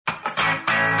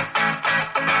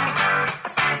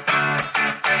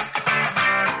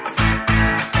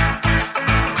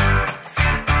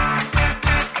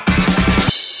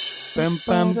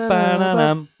bam,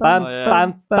 ba-da-dum, bam,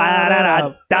 bam,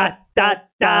 ba-da-da, da, da,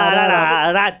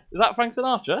 da, da. Is that Frank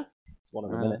Sinatra? It's one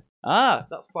of them, innit? Ah,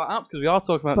 that's quite apt because we are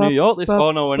talking about New York this.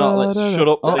 Oh no, we're not. Let's shut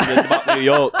up singing about New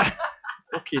York.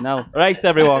 Fucking hell. Right,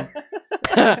 everyone.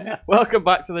 Welcome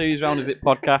back to the Who's Round Is It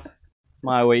podcast. It's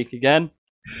my week again.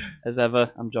 As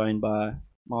ever, I'm joined by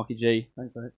Marky G.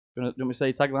 Thanks, mate. Do you want me to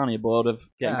say tagline? Are you bored of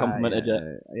getting complimented yet?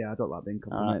 Yeah, I don't like being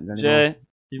complimented anymore. Jay,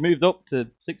 you've moved up to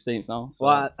 16th now. So.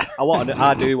 Well,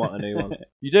 I do want a new one.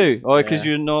 You do? Or because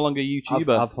you're no longer a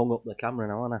YouTuber? I've hung up the camera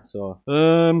now, haven't I? So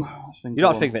you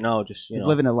don't think of it now. Just He's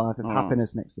living a life of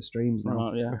happiness next to streams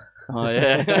now. Oh yeah. Oh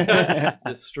yeah.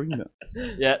 The streamer.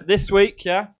 Yeah. This week,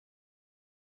 yeah.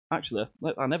 Actually,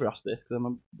 I never asked this because I'm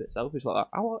a bit selfish like that.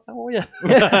 How are you?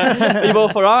 Are you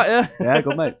both alright, yeah? Yeah,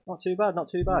 good mate. Not too bad. Not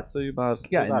too bad. Too bad. Get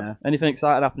Too in bad. there. Anything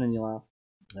exciting happening in your life?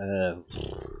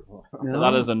 So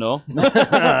that is a no.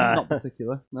 Not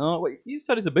particular. No, wait, you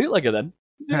started to bootlegger then?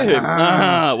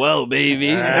 Well, baby.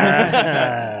 Jim,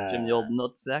 the old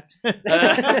nutsack.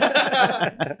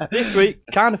 This week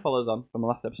kind of follows on from the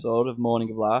last episode of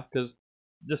Morning of Life because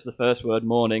just the first word,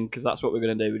 morning, because that's what we're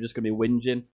going to do. We're just going to be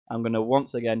whinging. I'm going to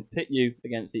once again pit you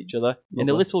against each other in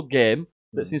a little game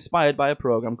that's inspired by a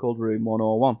program called Room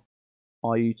 101.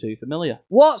 Are you two familiar?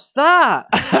 What's that?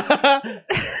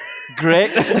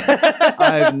 Great.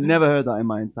 I've never heard that in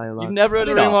my entire life. You've never heard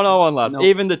of Room 101, lad? No.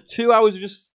 Even the 2 hours we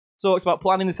just talked about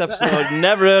planning this episode,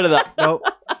 never heard of that. Nope.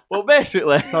 Well,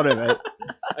 basically, Sorry, mate.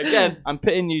 again, I'm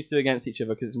pitting you two against each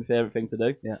other because it's my favourite thing to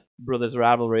do. Yeah. Brothers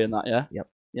rivalry and that, yeah? Yep.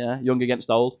 Yeah, young against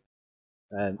old.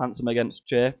 Handsome against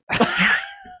Che.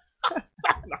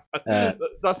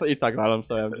 That's what you tagline, I'm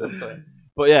sorry.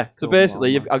 But yeah, so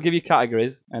basically, I'll give you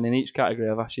categories, and in each category,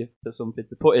 I've asked you for something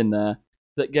to put in there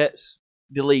that gets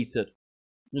deleted.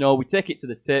 You know, we take it to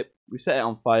the tip, we set it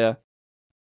on fire,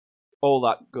 all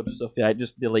that good stuff, yeah, it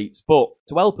just deletes. But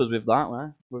to help us with that,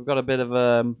 right, we've got a bit of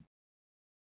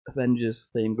Avengers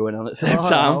theme going on at the same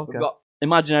time. Okay. We've got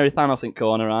imaginary Thanos in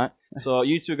corner, right? So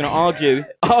you two are going to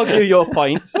argue your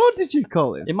points. What did you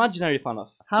call him? Imaginary Thanos.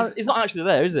 He's not actually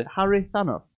there, is it? Harry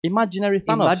Thanos. Imaginary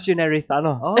Thanos. Imaginary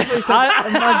Thanos. Oh, I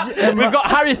thought you said We've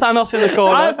got Harry Thanos in the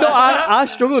corner. I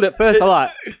struggled at first. I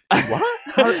like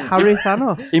Harry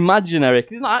Thanos. Imaginary. 'Cause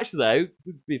he's not actually there.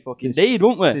 We'd be fucking dead,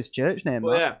 wouldn't we? It's his church name.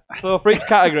 But yeah. So for each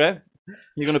category,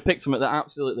 you're going to pick something that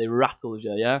absolutely rattles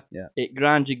you, yeah? Yeah. It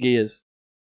grinds your gears.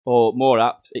 Or more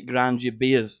apt, it grinds your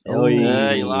beers. Oh,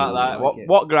 yeah, you like that. I like it.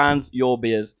 What grinds your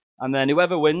beers? And then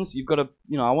whoever wins, you've got to,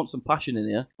 I want some passion in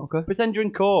here. Okay. Pretend you're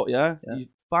in court, yeah? You're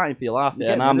fighting for your life, You're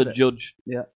yeah? And getting I'm rid the of it. judge.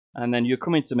 Yeah. And then you're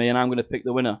coming to me and I'm going to pick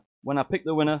the winner. When I pick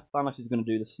the winner, Thanos is going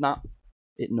to do the snap.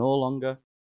 It no longer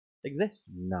exists.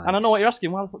 nice. And I know what you're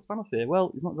asking. Why the fuck's Thanos here?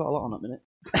 Well, he's not got a lot on that minute.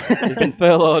 He's been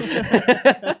furloughed.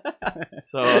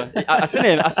 So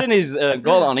I seen his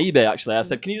goal on eBay actually. I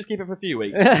said, can you just keep it for a few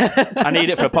weeks? I need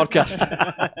it for a podcast.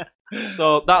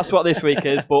 So that's what this week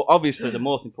is. But obviously the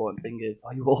most important thing is,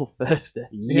 are you all thirsty?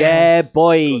 Yeah,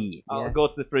 boy. I'll go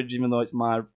to the fridge even though it's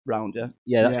my round, yeah?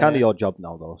 Yeah, that's Yeah, kind of yeah. your job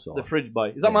now, though. So The fridge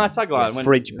boy. Is that my tagline? When-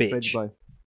 fridge Fridge bitch. boy.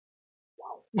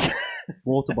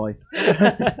 Water boy.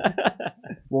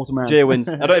 Waterman. Jay wins.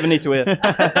 I don't even need to hear.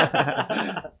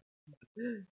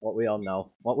 What we on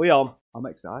now? What we on? I'm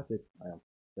excited. I am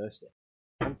thirsty.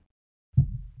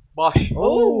 Bosh.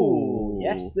 Oh,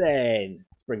 yes then.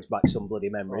 Brings back some bloody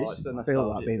memories. it's a I feel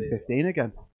like nostalgia being bit. 15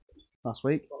 again. Last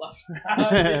week.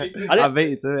 I I beat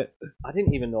you to it. I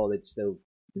didn't even know they'd still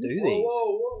do these.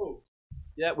 Whoa.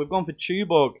 Yeah, we've gone for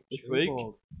Tuborg this week.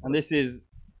 And this is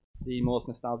the most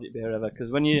nostalgic beer ever.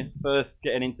 Because when you're first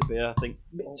getting into beer, I think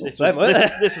this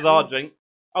was our drink.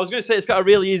 I was going to say it's got a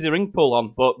really easy ring pull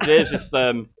on, but Jay's just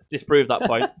disproved that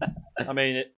point. I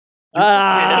mean,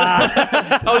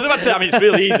 I was about to say, it's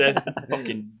really easy. Fucking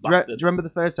Do you bastard. remember the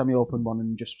first time you opened one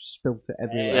and just spilt it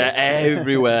everywhere? Yeah,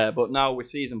 everywhere. But now we're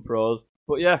season pros.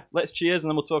 But yeah, let's cheers and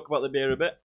then we'll talk about the beer a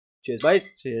bit. Cheers,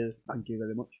 boys. Cheers. Thank you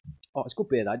very much. Oh, it's good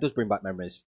beer. That does bring back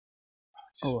memories.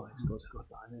 Oh, it's good.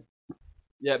 Isn't it?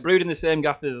 Yeah, brewed in the same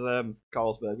gaff as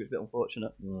Carlsberg, which is a bit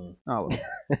unfortunate. Oh, well.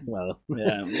 Well,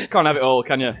 Yeah, you can't have it all,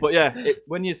 can you? But yeah,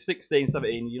 when you're 16,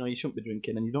 17, you shouldn't be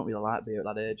drinking and you don't really like beer at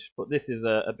that age. But this is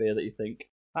a beer that you think,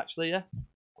 actually, yeah,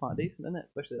 quite decent, isn't it?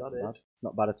 Especially at that age. it's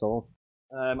not bad at all.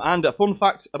 And a fun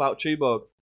fact about Tuborg,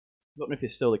 I don't know if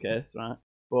it's still the case, right?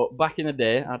 But back in the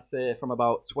day, I'd say from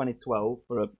about 2012,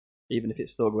 even if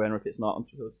it's still going or if it's not,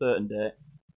 until a certain date,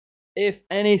 if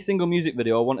any single music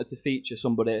video wanted to feature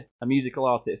somebody, a musical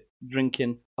artist,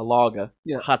 drinking a lager,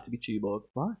 it had to be Tuborg.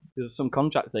 Why? There's some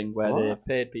contract thing where they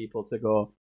paid people to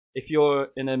go, if you're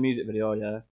in a music video,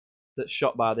 yeah, that's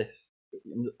shot by this,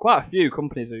 quite a few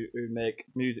companies who make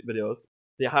music videos,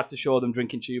 they had to show them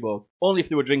drinking Tuborg. Only if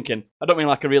they were drinking. I don't mean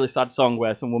like a really sad song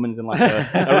where some woman's in like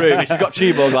a room and she's got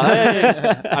Tuborg. Like,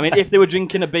 hey. I mean, if they were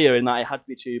drinking a beer in that, it had to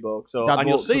be Tuborg. So, Dad and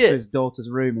you'll walks up see to it. his daughter's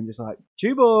room and just like,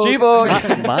 Tuborg! Tuborg! That's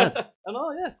mad. I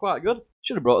know, yeah, it's quite good.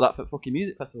 Should have brought that for fucking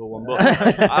music festival one, but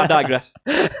I digress.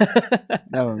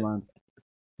 Never mind.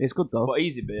 It's good though. But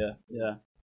easy beer, yeah.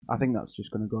 I think that's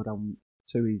just going to go down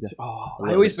too easy. Oh, A I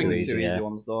little always bit bring too the two easy, easy yeah.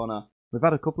 ones, don't I? We've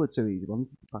had a couple of too easy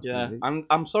ones. the past few Yeah, weeks.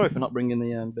 I'm sorry for not bringing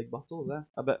the big bottles there.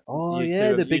 I bet. Oh, you yeah,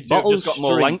 two, the you big two have bottles just got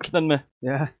more drink. length than me.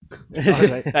 Yeah.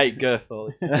 Hey, girth,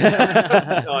 Ollie.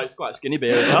 Oh, it's quite a skinny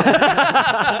beer as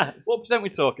well. What percent we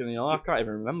talking? You know, I can't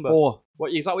even remember. 4.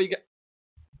 What is that? What you get?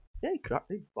 Yeah, you cracked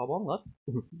it. Bob on, lad.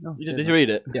 No, Did you read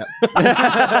it? Yeah.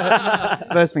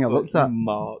 First thing I looked at.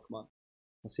 Mark, man.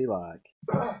 What's he like?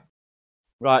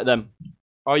 Right then.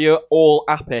 Are you all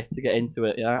happy to get into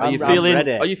it? Yeah. Are you I'm feeling?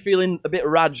 ready. Are you feeling a bit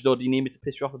raged, or do you need me to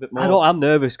piss you off a bit more? I'm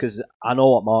nervous because I know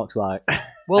what Mark's like.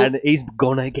 Well, and he's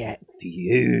gonna get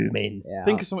fuming. Yeah.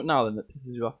 think of something now then that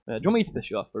pisses you off. Do you want me to piss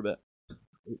you off for a bit?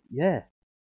 Yeah.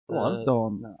 Go on.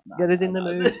 Don't. Get us in the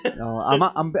mood. No,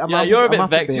 I'm Yeah, you're a bit happy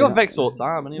vexed. being You're that- vexed all the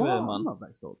time, anyway, Well, man. I'm not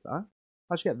vexed all the time.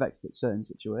 I just get vexed at certain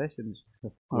situations.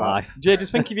 Life. Jay,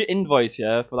 just think of your invoice,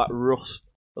 yeah, for that rust,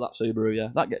 for that Subaru, yeah.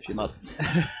 That gets you mad.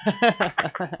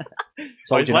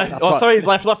 Oh, he's left. Oh, sorry, he's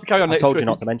left. We'll have to carry on I next told week. you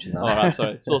not to mention that. Alright,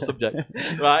 sorry. Sore subject.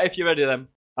 Right, if you're ready then,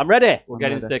 I'm ready. we'll I'm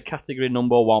get ready. into category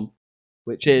number 1,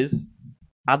 which is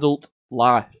adult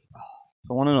life.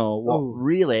 I want to know what Oh.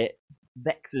 really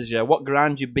vexes you, what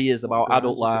grinds your beers about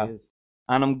adult life.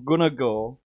 And I'm going to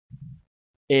go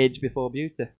age before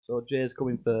beauty. So Jay's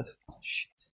coming first. Oh, shit.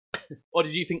 Or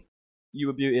did you think you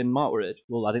were beauty and Mark were age?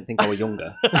 Well, I didn't think I was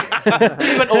younger.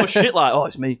 You went over shit like, oh,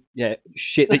 it's me. Yeah,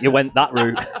 shit that you went that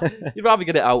route. You'd rather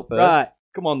get it out first. Right.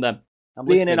 Come on then. I'm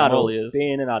Being listening an all adult. ears.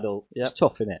 Being an adult. Yep. It's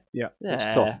tough, isn't it? Yeah. It's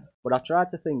Yeah. tough. But I tried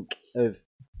to think of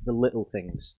the little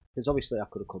things. Because obviously I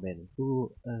could have come in.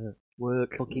 Ooh,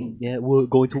 Work. fucking, yeah, work,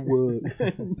 going to work,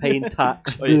 paying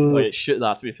tax. Oh, yeah, shit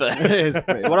that, to be fair. It is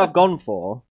pretty. What I've gone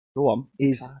for Go on.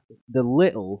 is the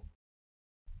little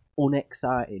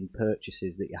unexciting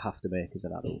purchases that you have to make as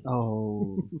an adult.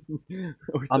 Oh.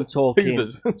 I'm talking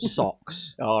Hoovers.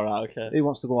 socks. Alright, okay. Who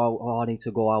wants to go out? Oh, I need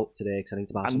to go out today because I need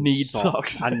to buy I some need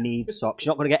socks. socks. I need socks.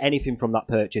 You're not going to get anything from that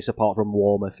purchase apart from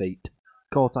warmer feet.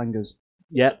 Coat hangers.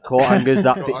 Yeah, coat hangers,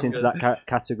 that Coat fits into hangers. that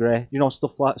category. You know,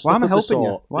 stuff like Why am I stuff of the helping you?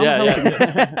 sort. Why am I helping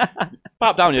yeah.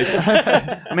 Pipe down, you.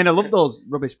 I mean, I love those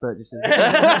rubbish purchases.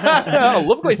 I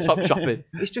love going sock shopping.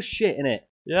 It's just shit, innit?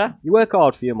 Yeah. You work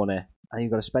hard for your money and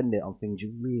you've got to spend it on things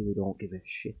you really don't give a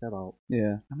shit about.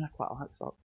 Yeah. I mean, I quite like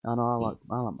socks. I know, I like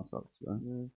my socks. But...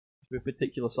 With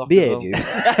particular socks. Behave you.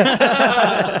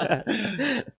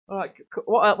 Alright,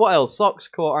 what else? Socks,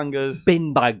 coat hangers,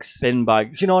 Bin bags. bin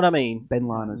bags. Do you know what I mean? Bin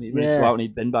liners. You really Yeah. go out and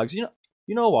need bin bags. You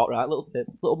know what, right? Little tip,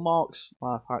 little Mark's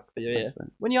life hack for you here.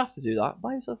 When you have to do that,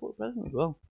 buy yourself a little present as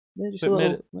well. Yeah, just So a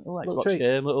little little Xbox treat.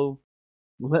 game, little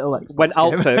Little Xbox Went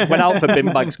out for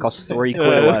bin bags cost £3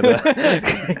 or whatever.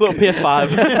 little PS5.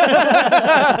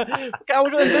 How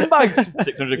much are them bin bags?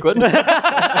 600 quid.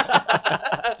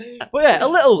 But yeah, a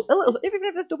little. Even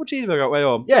if it's a double cheeseburger out way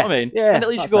home. You know what I mean? yeah, And at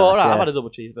least you that's go, nice, alright, I've yeah. had a double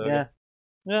cheeseburger.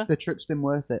 Yeah. The trip's been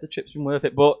worth it. The trip's been worth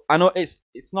it, but I know it's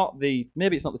not maybe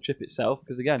it's not the trip itself,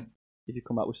 because again, if you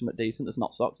come back with something decent that's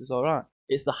not socks, it's alright.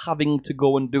 It's the having to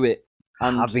go and do it.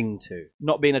 And Having to.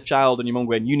 not being a child and your mum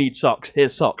going, you need socks,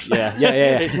 here's socks. Yeah.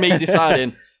 It's me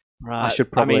deciding, right, I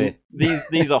should probably-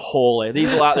 these are holy.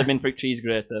 These are like they've been through cheese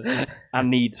grater. I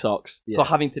need socks. So Yeah.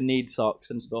 having to need socks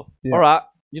and stuff. Yeah. Alright,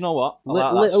 you know what? I like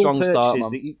that Little strong start,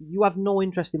 purchases man. that you have no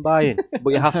interest in buying,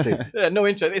 but you have to. Yeah, no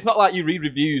interest. It's not like you read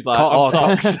reviews like Cut on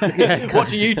off. socks. Yeah,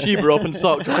 Watch a YouTuber open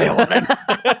socks. What do you want then?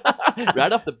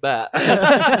 Right off the bat.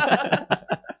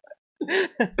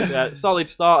 Yeah, solid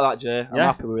start that, Jay. I'm Yeah.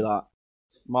 happy with that.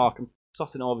 Mark, I'm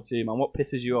tossing it over to you, man. What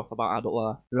pisses you off about adult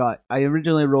life? Right, I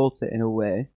originally wrote it in a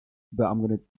way, but I'm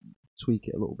going to tweak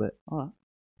it a little bit. Alright.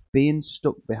 Being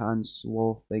stuck behind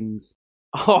slow things.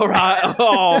 Alright.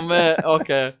 Oh, mate.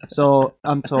 Okay. So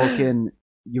I'm talking,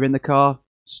 you're in the car,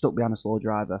 stuck behind a slow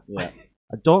driver. Yeah.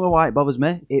 I don't know why it bothers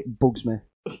me. It bugs me.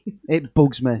 It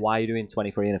bugs me. Why are you doing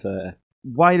 23 and a 30?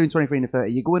 Why are you doing 23 and a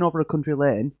 30? You're going over a country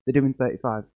lane, they're doing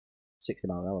 35. 60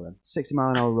 mile an hour then. 60 mile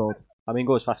an hour road. I mean,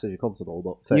 go as fast as you're comfortable,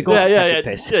 but You 30 go- Yeah, is yeah, take yeah. a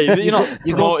piss. Yeah, you're not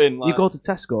You go, to, promoting, you go to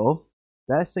Tesco,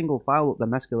 they're single file up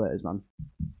them escalators, man.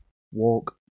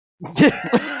 Walk.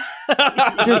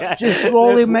 Just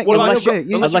slowly make What your about way.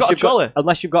 unless you've got a trolley?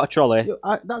 Unless you've got a trolley.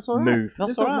 That's all right. Move.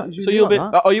 That's Just all don't- right. you So do you'll be.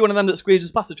 like that. Are you one of them that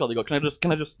squeezes past the trolley? Go. Can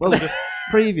I just? Well,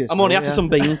 previously, I'm only after yeah. some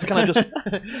beans. Can I just?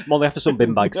 I'm only after some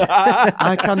bin bags.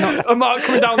 I cannot. I'm not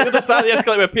coming down the other side of the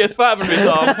escalator with PS5 and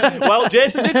resolve. Well,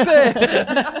 Jason did say.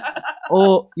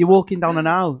 Or you're walking down an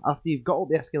aisle after you've got up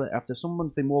the escalator, after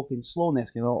someone's been walking slow on the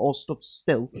escalator or stood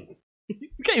still,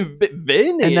 He's getting a bit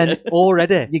veiny. and then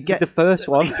Already. You get- the first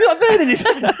one. you see that vein in his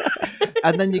head?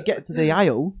 and then you get to the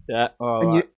aisle, Yeah. Oh,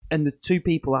 and and there's two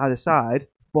people either side,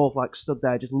 both like stood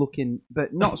there just looking,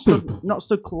 but not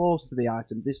stood close to the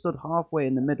item. They stood halfway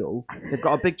in the middle. They've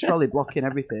got a big trolley blocking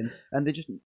everything, and they just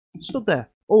stood there.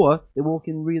 Or they're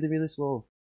walking really, really slow.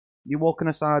 You walk on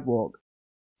a sidewalk.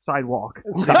 Sidewalk.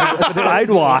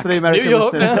 For the American New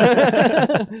York.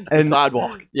 listeners. And-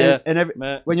 Sidewalk. Yeah.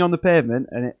 When you're on the pavement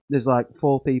and there's like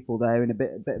 4 people there in a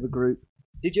bit of a group,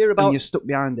 Did you hear and about? you're stuck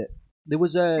behind it. There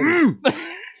was a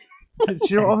Do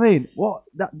you know what I mean? What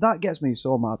that gets me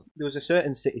so mad. there was a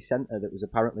certain city centre that was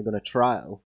apparently going to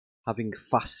trial having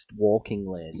fast walking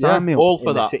lanes. Sign me up. all in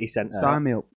for the that. city centre. Sign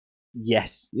me up.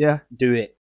 Yes, Yeah. do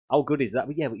it. How good is that?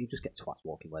 But yeah, but you just get twats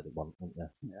walking where they want, won't you?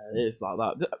 It's like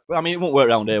that. I mean, it won't work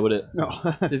around here, would it? No.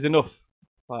 There's enough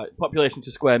like population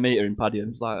to square metre in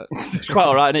Padiham. It's like it's quite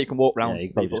all right, and you can walk around. Yeah, you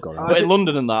can probably people. just go around. But in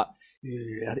London and that,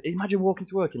 yeah, imagine walking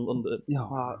to work in London.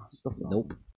 Stuff like that.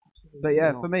 Nope. But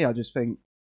yeah, for me, I just think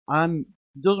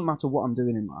doesn't matter what I'm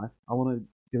doing in life. I want to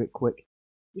do it quick.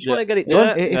 You just Yeah. want to get it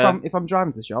Yeah. done If I'm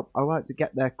driving to the shop, I like to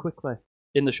get there quickly.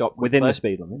 In the shop within the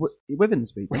quickly. speed limit. Within the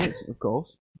speed limits, of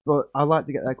course. But I like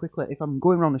to get there quickly. If I'm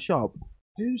going around the shop,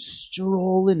 who's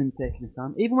strolling and taking the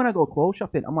time? Even when I go clothes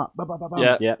shopping, I'm like, bah, bah, bah,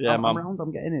 bah. Yeah, I'm man. around,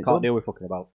 I'm getting it. Can't done. deal with fucking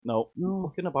about. No, No.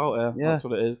 fucking about. Yeah. That's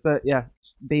what it is. But yeah,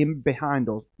 being behind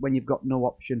us when you've got no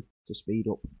option to speed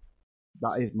up.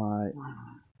 That is my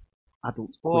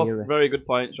adult query. Very good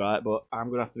points, right? But I'm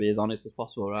gonna have to be as honest as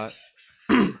possible, right?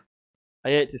 I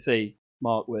hate to see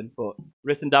Mark win, but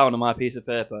written down on my piece of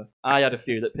paper, I had a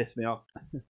few that pissed me off.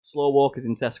 Slow walkers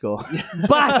in Tesco.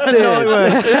 Bastard!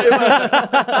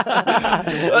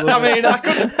 I mean, I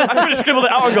could have scribbled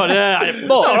it out and gone, yeah, it's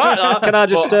all right. That. Can I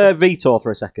just But- veto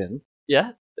for a second?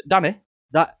 yeah, Danny.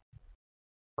 That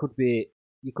could be.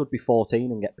 You could be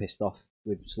 14 and get pissed off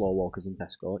with slow walkers in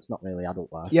Tesco. It's not really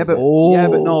adult life. Yeah, is but it?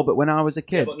 no. But when I was a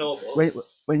kid, but no,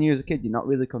 when you was a kid, you're not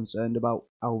really concerned about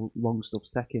how long stuff's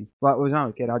taking. Like when I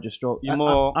was a kid, I just stroke. You're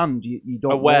more and you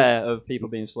don't aware of people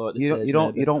being slow at this walk, age. you don't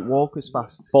maybe. you don't walk as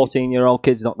fast. 14-year-old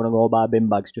kid's not going to go buy bin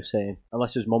bags. Just saying,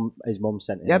 unless his mum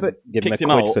sent him. Yeah, but give him a kicked him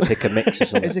quid out. for pick a mix or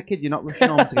something. As a kid, you're not rushing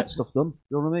home to get stuff done.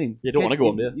 You know what I mean? You don't Kid, wanna go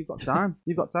home, do you? You've got time.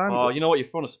 You've got time. Oh, you know what? You're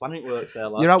throwing a spanning works there,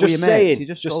 lad. You're out Just with your mates. saying, You're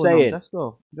just just strolling saying. around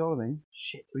Tesco. You know what I mean?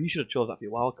 Shit, well, you should have chose that for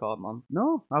your wild card, man.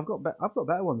 No, I've got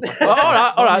better ones. Oh,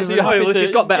 all right. So you're happy Well, if to- he's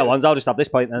got better ones, I'll just have this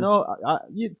point then. No,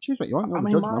 you choose what you want. You're I the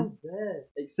mean, judge, mine's man. there.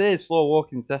 It says slow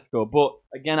walking in Tesco, but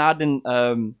again, I didn't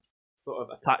sort of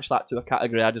attach that to a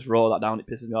category. I just wrote that down. It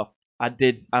pisses me off. I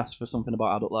did ask for something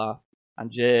about adult life,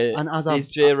 and Jay, And is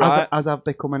Jay right? as I've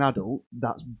become an adult,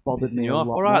 that's bothered Pissing me you a off.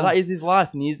 lot All right, more. that is his life,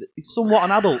 and he's somewhat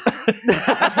an adult.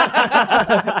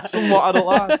 Somewhat adult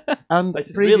life. And This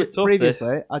is really tough,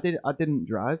 previously, I didn't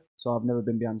drive, so I've never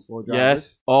been behind slow drivers.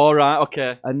 Yes. All right.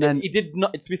 Okay. And then he did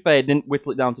not. To be fair, he didn't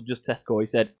whittle it down to just Tesco. He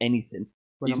said anything.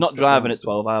 when He's I'm not stuck driving around at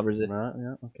 12 either, is he? Right,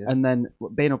 yeah, okay. And then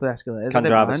being up the escalators. Can I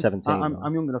don't drive at mind. 17, I'm though.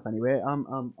 young enough anyway. I'm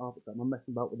half the time I'm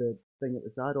messing about with the thing at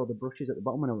the side or the brushes at the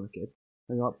bottom when I was a kid.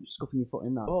 And you're like scuffing your foot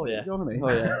in that. Oh, yeah. Do you know what I mean?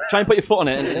 Oh yeah. Try and put your foot on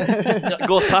it, and it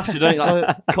goes past you, don't you?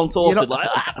 Like contorted, like.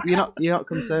 You're not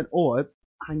concerned, or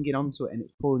hanging onto it and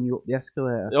it's pulling you up the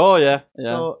escalator. Oh yeah. Yeah.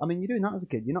 So I mean, you're doing that as a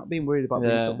kid. You're not being worried about Yeah.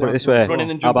 being stuck Put it down. this way.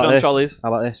 Running and How jumping about on this? trolleys. How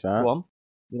about this, right? Go on.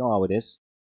 You know how it is.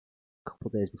 A couple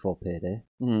of days before payday,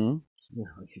 Mm. you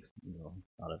know,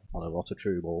 had a lot of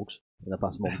true bugs in the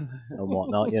past month and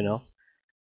whatnot, you know.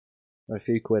 There are a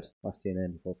few quid left in your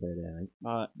name before payday, I think.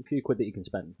 Right. A few quid that you can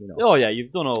spend, you know. Oh yeah,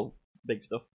 you've done all big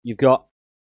stuff. You've got,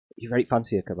 you very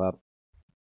fancy a kebab.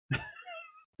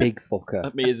 Big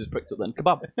fucker. Me is just pricked up then.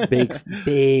 Kebab.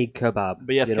 Big kebab.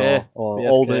 BFK. You know, or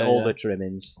BFK, all yeah. the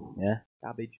trimmings. Yeah.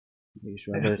 Cabbage. You just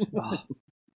remember. Oh.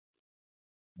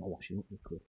 I'll wash you up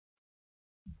liquid.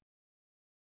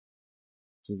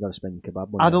 So you've got to spend your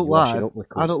kebab money. Adult you wash it life. up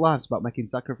liquid. Adult life's about making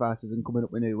sacrifices and coming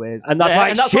up with new ways. And that's Yeah, why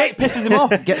and it's that's why shit. it pisses him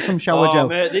off. Get some shower Oh, gel.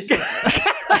 mate, this is...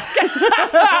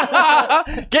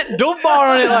 Get Dunbar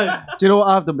on it, like. Do you know what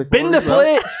I've done before? Bin the as well?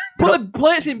 plates. Put the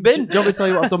plates in Do bin. you want me to tell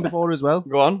you what I've done before as well?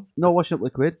 Go on. No washing up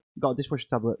liquid. Got a dishwasher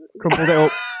tablet. Crumpled it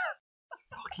up.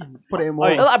 Put it in Oh,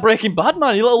 water. you're like Breaking Bad,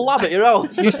 man. You little lab at your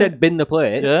house. You said bin the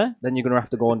plates. Yeah. Then you're going to have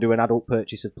to go and do an adult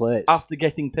purchase of plates. After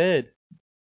getting paid.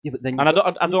 Yeah, but then And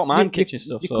I don't mind kitchen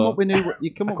stuff. You So come up with new,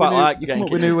 you come I up quite with new, like you getting come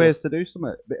up with kitchen new ways to do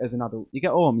something as an adult. You get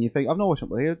home and you think, I've not washed up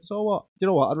here, so what? You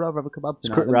know what? I'd rather have a kebab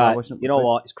tonight than right. washing up You know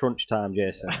what? It's crunch time,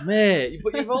 Jason. mate,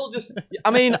 but you've all just.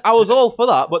 I mean, I was all for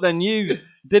that, but then you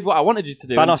did what I wanted you to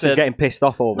do. and Thanos is said, getting pissed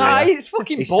off over Nah, here. he's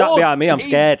fucking He's bored. sat behind me, I'm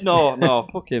scared. No,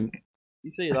 fuck him.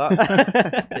 You see that?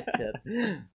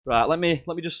 Dickhead. Right, let me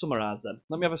just summarise then.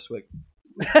 Let me have a swig.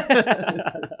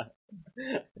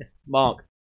 Mark,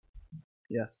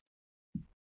 Yes.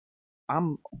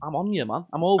 I'm on you, man.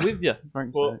 I'm all with you.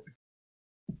 Thanks. But mate.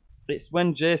 it's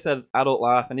when Jay said adult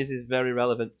life, and this is very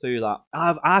relevant to that.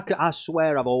 I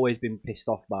swear I've always been pissed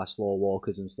off by slow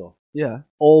walkers and stuff. Yeah.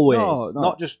 Always. No.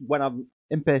 Not just when I'm.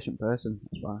 Impatient person.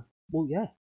 That's why. Well, yeah.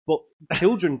 But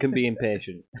children can be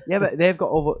impatient. Yeah, but they've got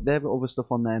other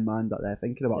stuff on their mind that they're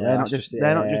thinking about. Yeah, they're not that's just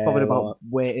they're not just bothered well, about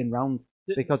waiting round,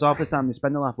 because half the time they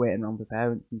spend their life waiting around for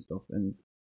parents and stuff.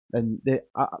 And they,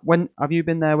 when have you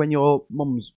been there when your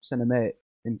mum's sent a mate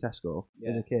in Tesco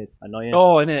as a kid, I know you.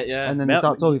 Oh, innit, yeah. and then Mate, they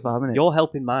start talking for 5 minutes? You're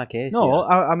helping my case. No,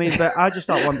 here. I mean, but I just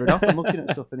start wandering off and looking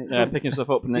at stuff, and Yeah, picking stuff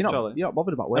up in the you're trolley. not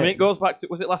bothered about I waiting. mean, it goes back to,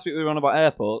 was it last week we were on about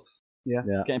airports? Yeah.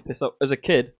 Getting pissed off. As a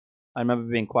kid, I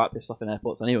remember being quite pissed off in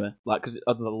airports anyway, like, because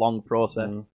of the long process.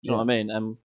 Do you know what I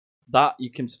mean? That you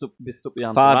can be stuck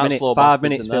behind 5 minutes. slow 5 bastards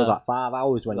minutes in feels there. like 5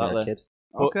 hours when you're a Exactly. kid.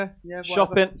 Okay. Yeah.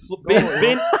 whatever.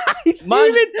 Shopping,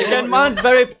 mine's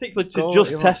very particular to Go,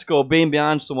 just you know. Tesco, being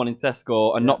behind someone in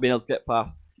Tesco and not being able to get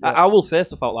past. Yeah. I will say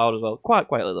stuff out loud as well, quite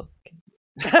quietly though.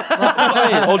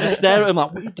 Or just stare at him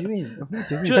like, what are you doing?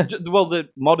 What are you doing? Well, the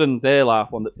modern day life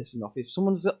one that pisses me off is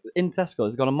someone's in Tesco,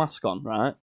 has got a mask on,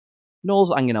 right?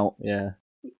 Nose hanging out. Yeah.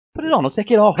 Put it on or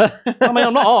take it off. I mean,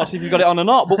 I'm not arsed if you've got it on or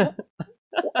not, but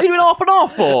what are you doing half and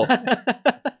half for?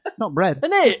 It's not bread.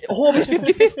 Isn't it? Home is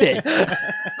 50-50.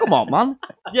 Come on, man.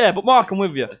 Yeah, but Mark, I'm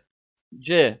with you.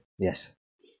 Jay, Yes.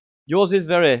 yours is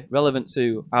very relevant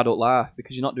to adult life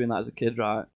because you're not doing that as a kid,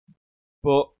 right?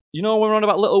 But you know when we're on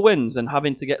about little wins and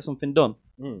having to get something done?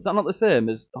 Is that not the same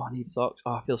as, oh, I need socks?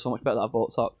 Oh, I feel so much better that I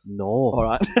bought socks. No. All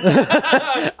right.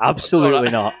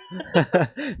 Absolutely All not.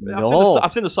 No.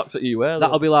 I've seen the socks that you wear.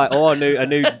 That'll be like, oh, a new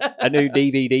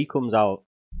DVD comes out.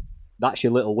 That's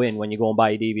your little win when you go and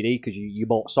buy a DVD because you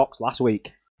bought socks last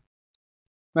week.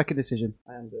 Make a decision.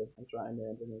 I am doing. I'm trying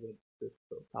to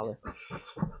tally.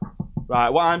 Right,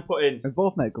 what I'm putting We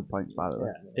both made good points, by the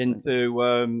way. into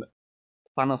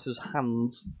Thanos'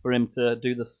 hands for him to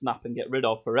do the snap and get rid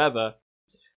of forever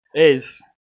is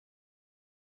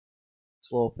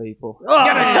slow people.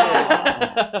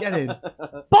 Get in.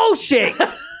 Bullshit!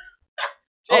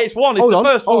 It's one. It's Hold the on.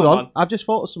 first Hold one. on. I've just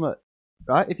thought of something.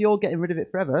 Right, if you're getting rid of it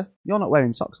forever, you're not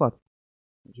wearing socks, lad.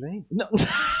 What do you mean? Man. No.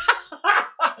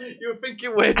 You were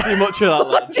thinking way too much of that,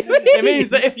 lad. It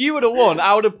means that if you would have won,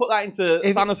 I would have put that into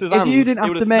Thanos' hands. If you didn't he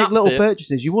have would to make snapped little it.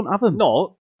 purchases, you wouldn't have them.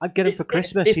 No, I'd get them for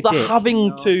Christmas. It's you the dick.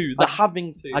 having to. The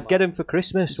having to. I'd get them for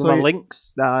Christmas So with my you-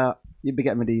 links. Nah, you'd be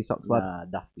getting rid of your socks, lad. Nah,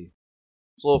 daft you.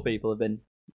 Slow people have been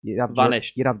You'd have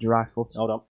vanished. You'd have dry foot.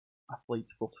 Hold on.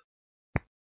 athlete's foot.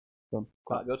 Done.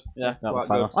 Quite good. Yeah, That was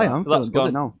quite Thanos. good. I am. So that's feeling gone.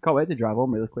 buzzing now. Can't wait to drive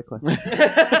home really quickly.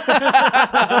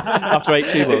 After 8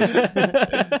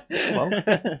 Tubos.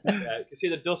 Yeah, you can see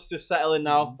the dust just settling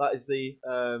now. That is the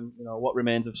what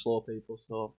remains of slow people.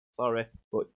 So sorry,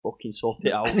 but fucking sort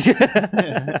it out.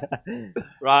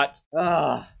 Right,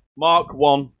 Mark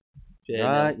 1. Jay,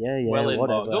 Right, yeah, well in,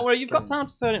 whatever. Mark. Don't worry, you've got time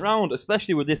to turn it round,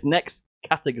 especially with this next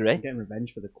category. Getting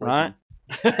revenge for the quiz. Right.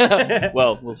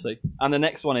 Well, we'll see. And the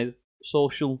next one is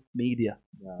social media.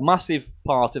 Yeah. Massive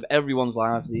part of everyone's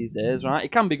lives these days, right?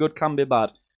 It can be good, can be bad.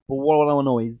 But what I want to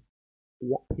know is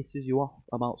what pisses you off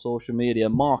about social media.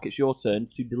 Mark, it's your turn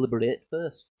to deliberate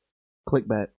first.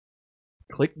 Clickbait.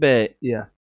 Clickbait. Yeah.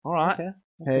 All right. Okay.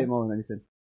 Hate it more than anything.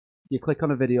 You click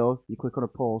on a video, you click on a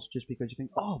post just because you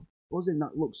think, oh, buzzing,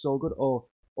 that looks so good. Or,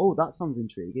 oh, that sounds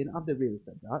intriguing. Have they really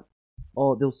said that?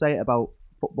 Or they'll say it about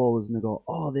footballers and they go,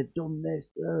 oh, they've done this.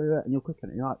 And you'll click on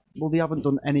it and you're like, well, they haven't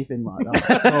done anything like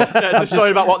that. So, It's a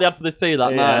story about what they had for the tea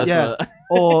that night. yeah. So-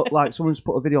 or like someone's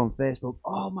put a video on Facebook,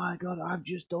 oh my god, I've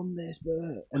just done this,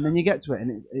 and then you get to it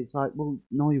and it's like, well,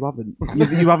 no, you haven't.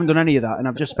 You haven't done any of that, and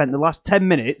I've just spent the last 10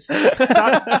 minutes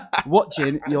sat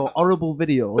watching your horrible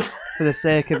videos for the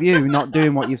sake of you not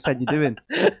doing what you've said you're doing.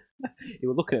 You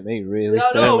were looking at me really Yeah,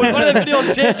 I know, sternly. it's one of them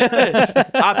videos Jay did this.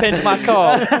 I painted my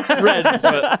car red,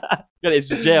 but it's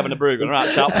just Jay having a brew going,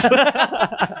 right, chaps.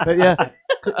 But yeah,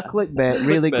 clickbait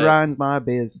really Clickbait. grind my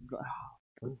beers.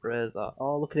 Praise that.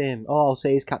 Oh, look at him. Oh, I'll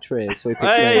say his catchphrase. So he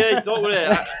picks me. Hey, don't worry.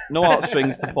 No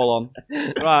heartstrings to pull on.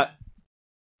 Right.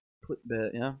 Clickbait,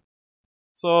 yeah.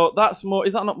 So that's more.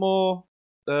 Is that not more?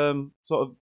 Sort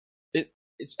of.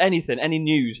 it's anything, any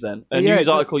news. Then a Yeah, news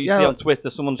article you yeah. see on Twitter,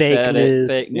 someone Fake shared news.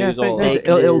 it, fake Yeah, news. fake all news. that.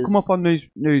 It'll come up on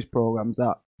news programs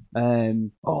that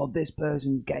this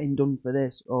person's getting done for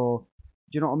this, or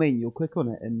do you know what I mean? You'll click on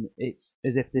it and it's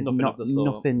as if there's Nothing of the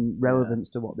sort. nothing relevance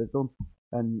to what they've done,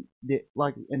 and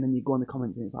and then you go in the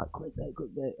comments and it's like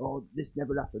clickbait, or this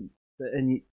never happened,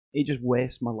 and it just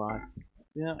wastes my life.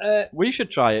 Yeah, we should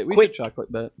try it. We quick- should try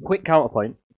clickbait. Quick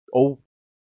counterpoint. Oh,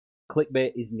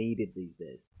 clickbait is needed these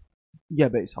days. Yeah,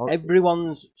 but it's hard.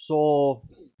 Everyone's so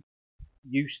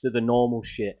used to the normal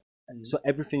shit. So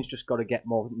everything's just got to get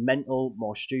more mental,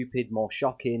 more stupid, more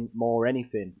shocking, more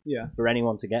anything Yeah. for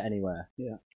anyone to get anywhere.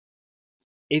 Yeah.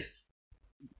 If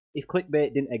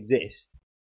clickbait didn't exist,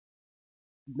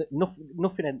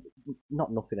 nothing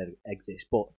exists,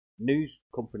 but news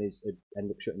companies would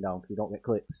end up shutting down because you don't get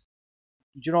clicks.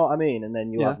 Do you know what I mean? And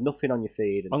then you Yeah. have nothing on your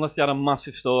feed. And Unless they had a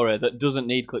massive story that doesn't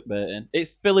need clickbaiting.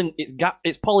 It's filling.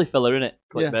 It's polyfiller, isn't it?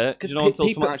 Clickbait. Because until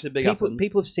something actually big happens.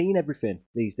 people have seen everything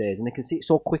these days, and they can see it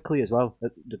so quickly as well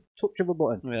at the touch of a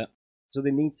button. Yeah. So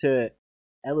they need to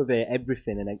elevate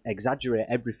everything and exaggerate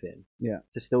everything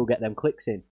to still get them clicks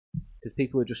in, because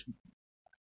people are just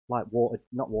like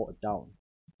not watered down,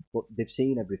 but they've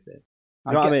seen everything.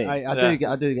 You know what I mean? I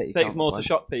do get. It takes more to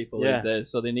shock people Yeah. these days,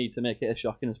 so they need to make it as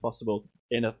shocking as possible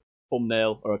in a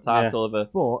thumbnail or a title of a.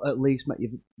 But at least make your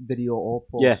video or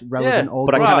post Yeah. relevant. Yeah. Or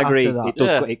But I good can after agree, that. it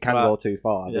does. Yeah. It can Right. go too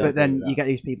far. I Yeah. don't But agree then with you that. get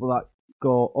these people that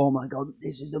go, "Oh my god,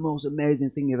 this is the most amazing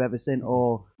thing you've ever seen,"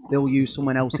 or they'll use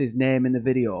someone else's name in the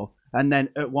video, and then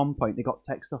at one point they got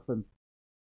text off them,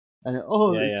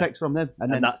 and text from them,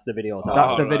 and then and that's the video.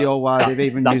 that's the right. video why they've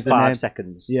even That's used the 5 name.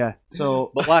 seconds. Yeah.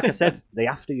 So But like I said, they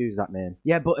have to use that name.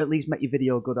 yeah, but at least make your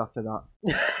video good after that.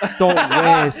 Don't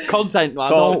waste. Content, man.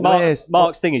 So don't waste.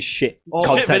 Mark's thing is shit. Or-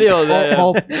 Shit content.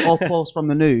 videos, yeah. or post from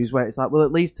the news where it's like, well,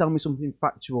 at least tell me something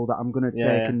factual that I'm going to take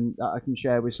Yeah. and that I can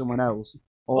share with someone else.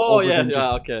 Or, Oh other yeah, than just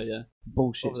yeah, okay, yeah.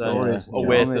 bullshit Over there, stories. yeah. you A know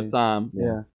waste what I of mean? time.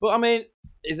 Yeah. But I mean,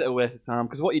 is it a waste of time?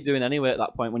 Because what are you doing anyway at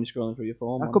that point when you're scrolling through your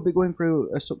phone? I man? could be going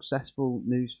through a successful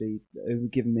newsfeed who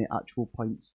would giving me actual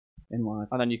points in life.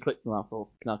 And then you clicked on that for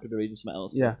I could be reading something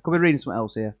else. Yeah, could be reading something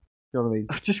else here. Do you know what I mean?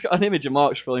 I've just got an image of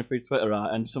Mark scrolling through Twitter,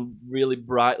 right, and some really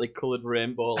brightly coloured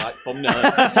rainbow like thumbnail.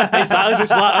 It's like,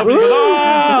 just like,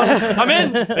 I'm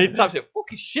in. And he types it,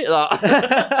 fucking shit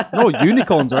that. No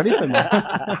unicorns or anything. Man.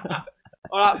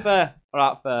 All right, fair.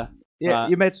 Yeah, Right.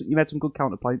 you made some good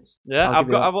counterpoints. Yeah, I'll I've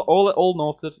give you got all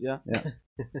noted. Yeah, Yeah.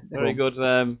 very good.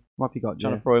 What have you got,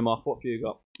 Trying Jay? to throw him off. What have you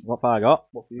got? What have I got?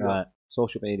 What have you got? Right,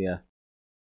 social media.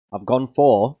 I've gone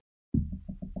for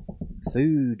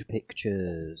food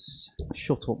pictures.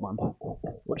 Shut up, man.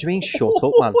 What do you mean, shut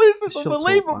up, man? This is Shut up,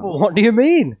 unbelievable. What do you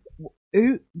mean?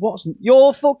 Who? What's?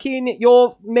 Your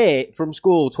mate from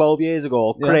school 12 years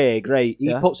ago, Yeah. Craig, right? He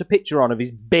Yeah. puts a picture on of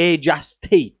his beige ass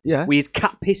tea Yeah. with his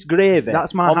cat piss gravy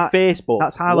That's my on Facebook.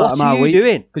 that's highlight what of my are you week.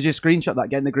 doing? Because you screenshot that,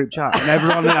 get in the group chat, and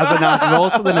everyone has a nice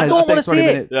roast for the I next. don't want to takes 20 see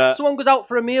it. minutes. Yeah. Someone goes out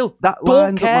for a meal. That Don't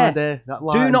lines up care. my day. That Do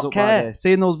lines not up my care. day.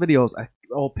 Seeing those videos,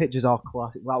 all pictures are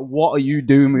class. It's like, what are you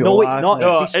doing with No, your it's life, not. mate?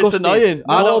 It's disgusting. annoying.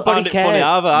 I don't Nobody find it funny cares.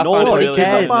 either. I find it Nobody really I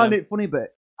cares. annoying. find it funny,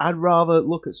 but I'd rather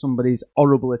look at somebody's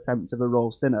horrible attempt of a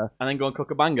roast dinner And then go and cook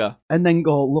a banger. and then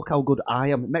go, look how good I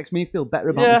am. It makes me feel better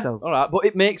about myself. all right, but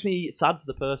it makes me sad for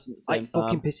the person at the same Like,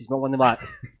 fucking time. pisses me off when they like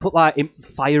put like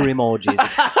fire emojis.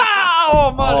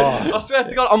 Oh man! I swear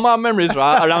to God, on my memories,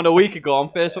 right, around a week ago on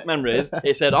Facebook Memories,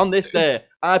 it said on this day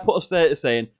I put a status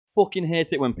saying, "Fucking hate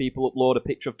it when people upload a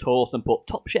picture of toast and put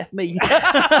Top Chef me."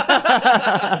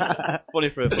 Funny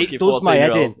for a fucking It does my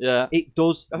head 14-year-old. in. Yeah. It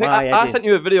does. I think my head I in. sent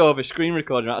you a video of a screen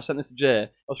recording. Right? I sent this to Jay. I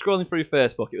was scrolling through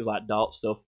Facebook. It was like dart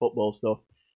stuff, football stuff.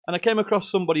 And I came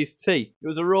across somebody's tea. It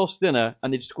was a roast dinner,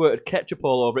 and they'd squirted ketchup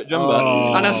all over it, do you remember?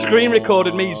 Oh. And I screen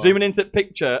recorded me zooming into the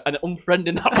picture and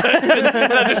unfriending that person.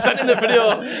 And I just sent in the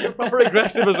video. Proper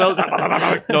aggressive as well. It's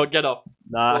like, no, get off.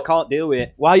 Nah, I can't deal with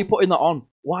it. Why are you putting that on?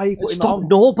 Why are you putting Stop! that on?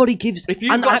 Nobody gives. If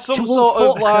you've an got some actual sort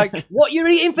of fuck like what you're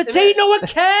eating for tea, no one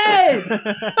cares.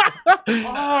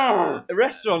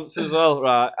 restaurants as well,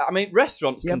 right? I mean,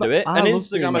 restaurants Yeah, can but do it. I An love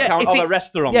Instagram doing account if of a it's-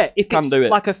 restaurant if can it's do it.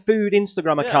 like a food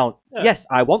Instagram Yeah, account, yeah. yes,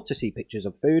 I want to see pictures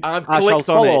of food. I've I shall clicked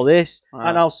on follow it. this, Right.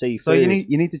 and I'll see food. So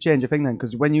you need to change your thing then,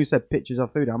 because when you said pictures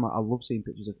of food, I'm like, I love seeing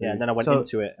pictures of food. yeah, and then I went So-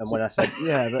 into it, and when I said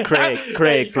yeah, but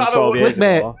Craig from Clickbait. 12 years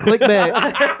ago,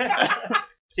 clickbait.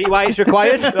 See why it's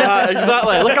required? Right,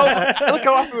 exactly. Look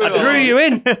how happy we I drew you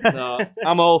in. No,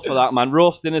 I'm all for that, man.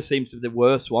 Roast dinner seems to be the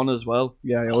worst one as well.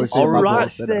 Yeah, I always All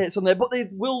right, states on there, but they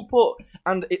will put,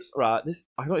 and it's right. This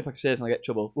I don't know if I can say this and I get in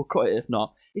trouble. We'll cut it if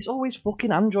not. It's always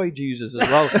fucking Android users as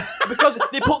well because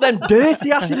they put them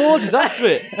dirty ass emojis after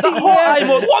it. That hot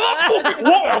emoji.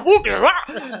 What the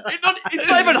fuck? It's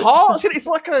not even hot. It's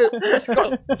like it's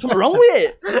got something wrong with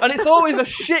it, and it's always a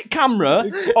shit camera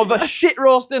of a shit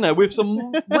roast dinner with some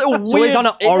little So he's weird on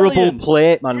an horrible alien.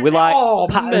 plate, man, with like Oh,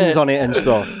 patterns mate. on it and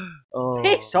stuff.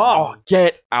 Piss off! Oh,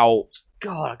 get out.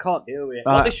 God, I can't deal with it.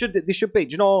 Right. What this should be.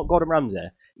 Do you know Gordon Ramsay?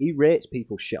 He rates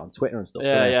people's shit on Twitter and stuff.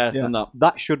 doesn't he? Yeah, and that.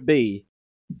 That should be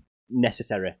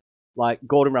necessary. Like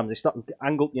Gordon Ramsay, stop,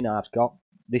 angle up your knives, Scott.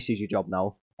 This is your job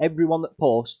now. Everyone that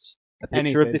posts a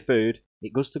picture of Anything. the food,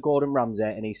 it goes to Gordon Ramsay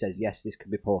and he says, yes, this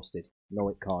can be posted. No,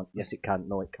 it can't. Yes, it can.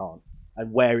 No, it can't.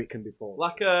 And where it can be posted.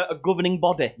 Like a governing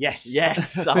body. Yes.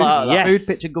 Yes, I Food, like that. Yes.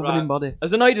 food picture governing Right. body.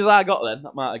 As annoyed as I got then,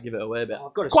 that might have given it away a bit.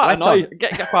 I've got a Quite sweat on. annoyed.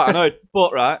 Get quite annoyed.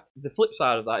 But right, the flip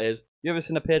side of that is, you ever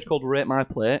seen a page called Rate My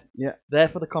Plate? Yeah. There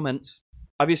for the comments.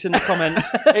 Have you seen the comments?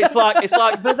 it's like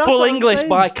But that's full what I'm English saying.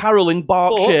 by Carol in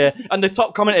Berkshire, and the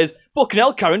top comment is, "Fucking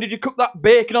hell, Karen, did you cook that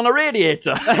bacon on a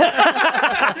radiator?"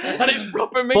 And it's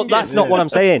proper minging. But that's not what I'm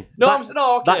saying. No, That-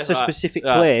 no, okay, That's a right. specific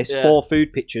Right, place yeah. for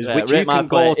food pictures, Yeah, which Rate you My can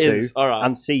go Plate to is- all right.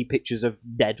 and see pictures of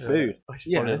dead food. It's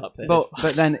Yeah, funny, that page. but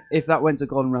then if that went to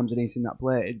Gordon Ramsay and he's seen that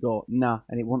plate, it'd go nah,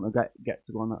 and it wouldn't get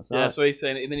to go on that side. yeah, so he's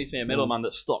saying, and then he's saying a middleman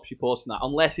that stops you posting that,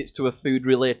 unless it's to a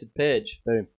food-related page.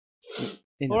 Boom.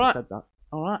 He never Alright. said that.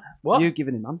 All right. What? You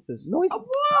giving him answers? No, he's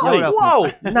Whoa! You're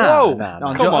Whoa! Nah, Whoa! nah, No,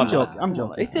 I'm Come joking, on, I'm joking, lads. I'm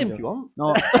joking, It's him I'm if you want.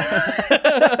 no.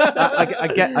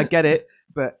 I get it,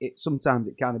 but sometimes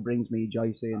it kind of brings me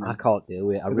joy seeing I it. can't deal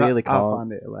with it. I 'Cause really I can't.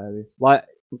 find it hilarious. Like,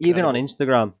 even on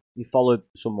Instagram, you follow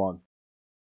someone.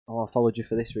 Oh, I followed you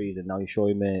for this reason. Now you're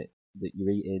showing me that you're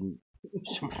eating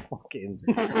some fucking.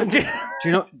 Do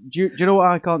you know what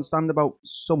I can't stand about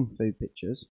some food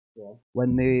pictures? Yeah.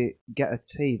 When they get a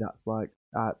tea that's like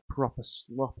proper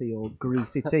sloppy or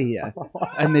greasy tea, yeah,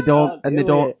 and they don't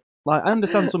like. I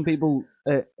understand some people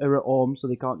are at home, so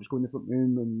they can't just go in the front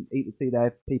room and eat the tea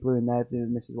there. People are in there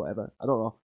doing this, whatever. I don't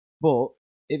know, but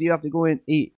if you have to go and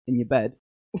eat in your bed,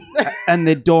 and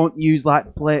they don't use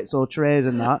like plates or trays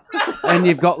and that, and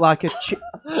you've got like a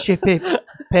chippy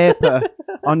paper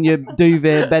on your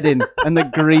duvet bedding, and the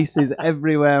grease is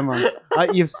everywhere, man.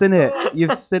 Like you've seen it.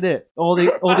 All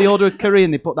the order of curry,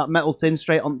 and they put that metal tin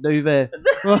straight on the duvet.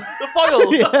 The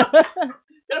foil. Yeah.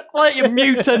 Get a plate, you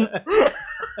mutant.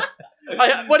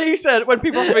 When he said, when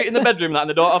people have to eat in the bedroom and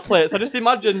they don't have plates, I just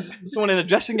imagine someone in a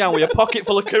dressing gown with a pocket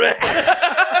full of curry.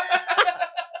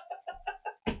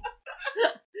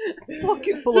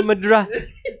 Pocket full of madras.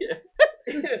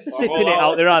 Sipping it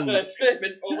out their hand.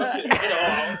 Scraping,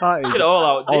 That is get it all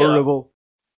out. horrible.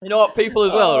 You know what, people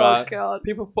as well, Oh, right? God.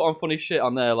 People put on funny shit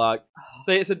on there, like,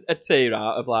 say it's a tea,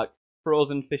 right, of like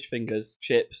frozen fish fingers,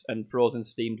 chips, and frozen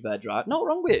steamed veg, right? No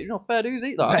wrong with it, you know, fair dues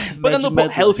eat that. But then they'll put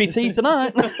medley. healthy tea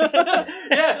tonight.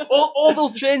 Yeah, or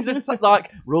they'll change it to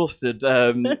like roasted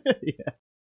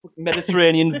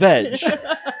Mediterranean veg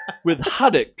with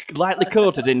haddock lightly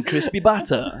coated in crispy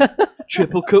batter,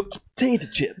 triple cooked potato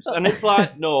chips, and it's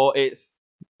like, no, it's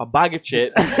a bag of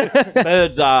chips,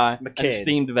 bird's eye, and McCain.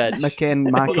 steamed veg. McCain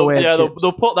microwave Yeah, chips.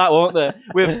 they'll put that, won't they?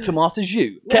 With tomato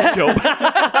jus, ketchup.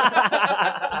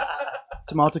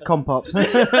 Tomato compote.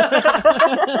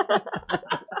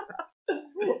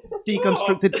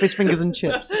 Deconstructed fish fingers and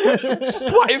chips.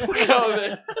 Twat your fuck out of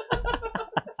it.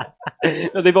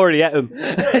 No, they've already ate them.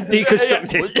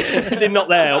 Deconstructed. They're not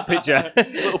there on picture.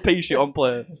 Little pea shit on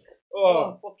play.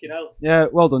 Oh, fucking hell. Yeah,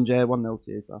 well done, Jay. 1-0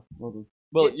 to you, pal. Well done.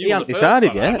 Well, You won haven't the first decided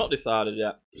time, yet. right? I've not decided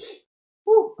yet.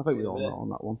 I think we all know on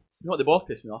that one. You know what, they both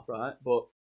pissed me off, right? But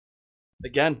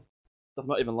again, I'm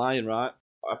not even lying, right?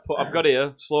 I've got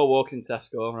here slow walks in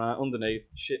Tesco, right? Underneath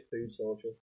shit food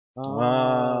social.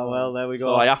 Ah, well, there we go.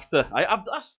 So I have to.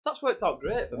 That's worked out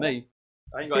great for me.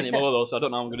 I ain't got any more though, so I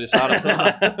don't know how I'm going to decide after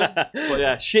that. But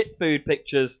yeah, shit food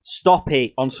pictures Stop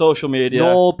it. on social media.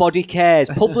 Nobody cares.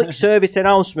 Public service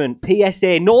announcement,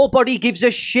 PSA. Nobody gives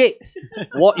a shit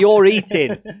what you're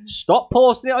eating. Stop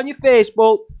posting it on your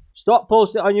Facebook. Stop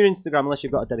posting it on your Instagram unless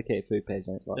you've got a dedicated food page.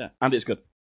 And it's like, Yeah, and it's good.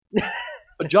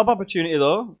 A job opportunity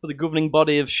though for the governing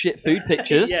body of shit food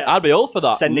pictures. Yeah. I'd be all for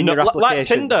that. Send in your like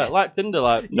Tinder,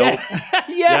 applications. no.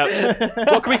 yeah. yeah.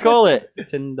 What can we call it?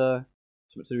 Tinder.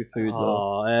 Something to do with food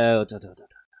though. Oh,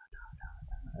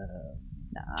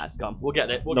 Nah, it's gone. We'll get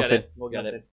it. We'll Nothing. get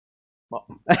it.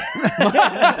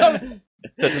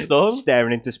 Set to stone.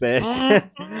 Staring into space.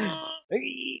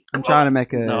 I'm trying to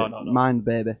make a No. mind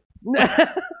baby.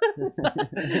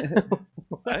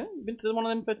 Okay, been to one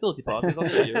of them fertility parties? I'll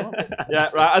show you. Yeah,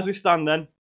 right. As we stand, then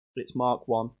it's Mark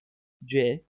 1,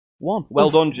 Jay 1. Well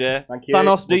done, Jay. Thank you.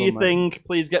 Thanos, do Well your done, thing.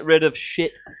 Please get rid of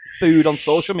shit food on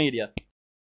social media.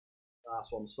 Nice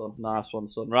one, son. Nice one,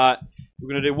 son. Right, we're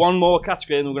gonna do one more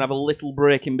category, and we're gonna have a little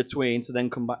break in between, to then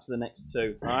come back to the next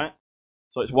two. All right.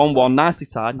 So it's 1-1, nicely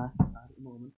tied. Nicely tied at the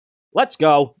moment. Let's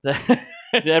go.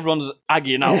 Everyone's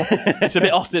aggy now. It's a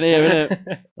bit hot in here, isn't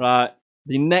it? Right.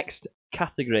 The next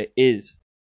category is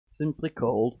simply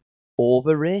called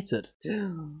overrated.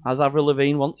 As Avril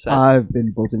Lavigne once said. I've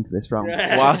been buzzing for this round.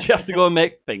 Why do you have to go and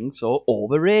make things so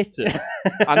overrated?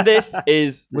 And this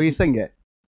is... Will you sing it?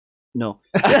 No.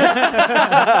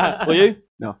 Will you?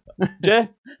 No. Jay?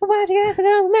 Why do you have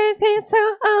to make things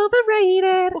so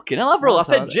overrated? Fucking hell, Avril. I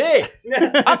said Jay.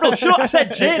 Avril, shut up. I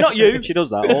said Jay, not you. She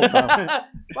does that all the time.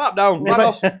 Clap down.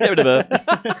 Get rid of her.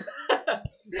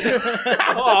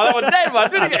 Oh, that was dead, man.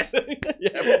 Do it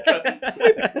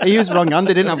again. He was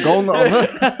wrong-handed, didn't have goal.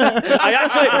 I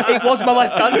actually, it was my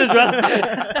left hand as well.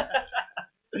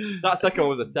 That second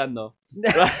was a 10, though.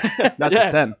 That's a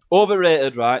 10.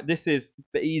 Overrated, right? This is a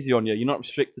bit easy on you. You're not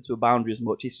restricted to a boundary as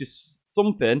much. It's just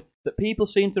something that people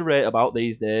seem to rate about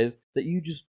these days that you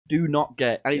just do not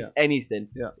get. And it's anything.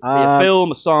 Yeah. Be a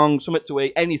film, a song, something to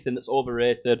eat, anything that's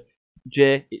overrated.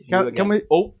 Jay, it's you again.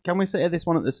 Can we say this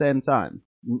one at the same time?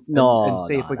 No. And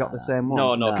see if we got the same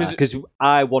one? No, because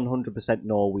I 100%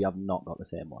 know we have not got the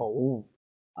same one. Oh.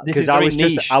 This is very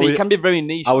niche. It can be very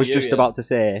niche. I was just about to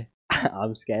say,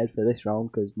 I'm scared for this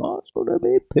round because Mark's going to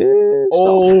be pissed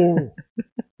off.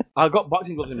 I got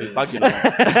boxing gloves in my bag, you know.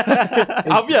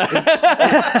 Have you?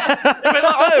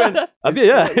 Have you?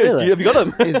 Yeah. Really? Have you got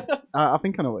them? I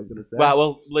think I know what he's going to say. Right,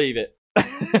 well, leave it.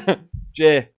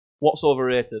 Jay, what's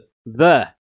overrated? The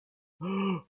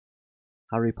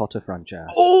Harry Potter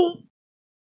franchise. Oh!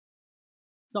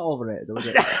 It's not overrated, though, is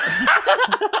it?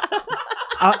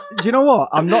 Do you know what?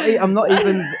 I'm not even...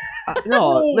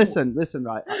 listen,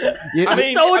 right.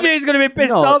 I told you he's going to be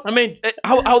pissed off. I mean,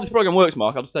 how this program works,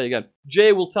 Mark, I'll just tell you again.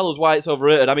 Jay will tell us why it's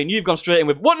overrated. I mean, you've gone straight in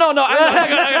with, what? No,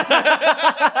 hang on.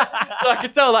 So I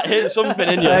can tell that hit something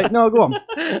in you. No, go on.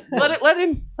 Let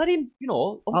him, you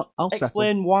know, I'll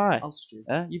explain why.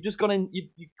 You've just gone in, you've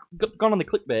gone on the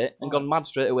clickbait and gone mad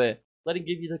straight away. Let him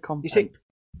give you the content. You see,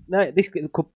 no, this could...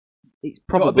 It's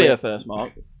probably... probably You want a beer first,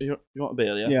 Mark? You want a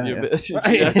beer, yeah?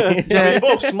 Yeah. You're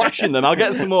both smashing them. I'll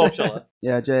get some more, shall I?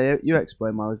 Yeah, Jay, you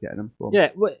explain why I was getting them. Yeah,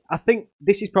 well, I think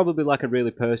this is probably like a really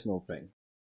personal thing.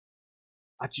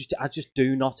 I just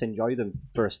do not enjoy them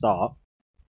for a start.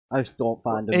 I just don't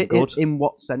find them good. In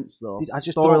what sense, though? I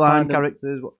just storyline,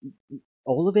 characters,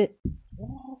 all of it.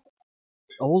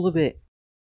 All of it.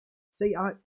 See,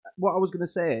 what I was going to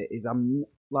say is, I'm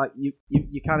like you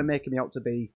kind of making me out to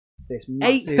be this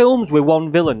massive... 8 films with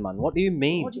one villain, man. What do you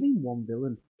mean? What do you mean one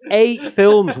villain? 8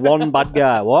 films, one bad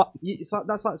guy. What?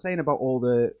 That's like saying about all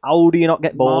the How do you not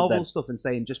get bored Marvel then? stuff and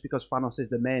saying just because Thanos is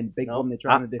the main big one they're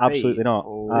trying to defeat. Absolutely not.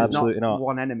 Absolutely not.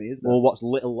 One enemy, is there? Well, what's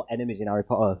little enemies in Harry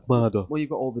Potter? Spider. Well, you've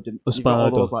got all the You've got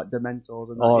all those like Dementors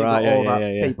and that. All You've right, got all yeah,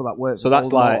 that yeah. people that work. So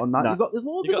that's like and that. There's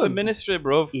loads You got of the them. ministry,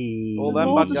 bruv. All them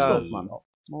Loads bad of guys. stuff, man.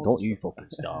 Don't you fucking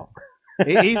start.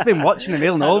 He's been watching him.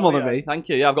 He'll know more than me. Thank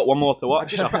you. Yeah, I've got one more to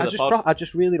watch. I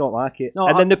just really don't like it. No,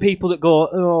 and then the people that go,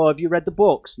 "Oh, have you read the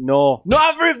books?" No.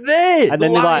 Not every day. And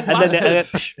then they're like, and then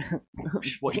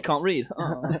What, you can't read?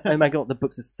 oh my god, the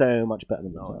books are so much better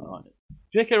than the films.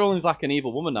 J.K. Rowling's like an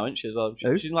evil woman now, isn't she? As well,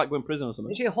 she's like going to prison or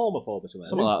something. Is she a homophobe or something?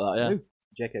 Something like that, yeah. Who?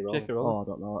 J.K. Rowling. J.K. Rowling. Oh, I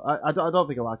don't know. I don't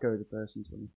think I like her as a person.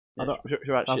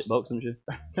 She writes shit books, doesn't she?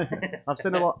 I've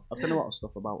seen a lot of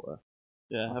stuff about her.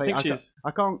 Yeah, I think she's.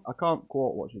 I can't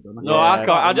quote what she's done. No, I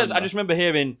can't. I just remember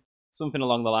hearing something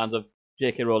along the lines of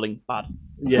J.K. Rowling bad.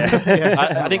 Yeah.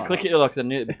 I didn't click it though because I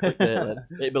knew it'd be clickbait.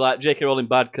 It'd be like J.K. Rowling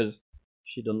bad because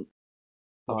she doesn't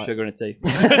have sugar in her tea.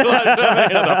 She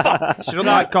doesn't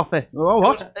like coffee. Oh,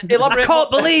 what? I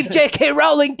can't believe J.K.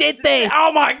 Rowling did this.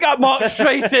 Oh my god, Mark,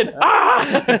 straight in. No,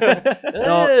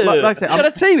 like I said, she had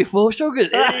a tea with 4 sugars.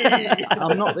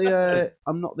 I'm not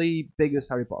the biggest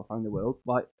Harry Potter fan in the world.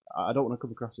 Like, I don't want to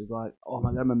come across as like, oh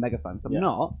my god, I'm a mega fan. I'm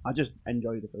not. I just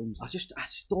enjoy the films. I just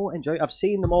don't enjoy it. I've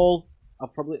seen them all.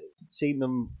 I've probably seen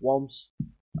them once.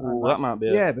 Ooh, that might be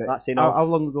it. Yeah, but that's how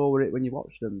long ago were it when you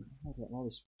watched them? I don't know. I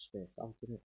was spaced out,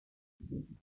 didn't it?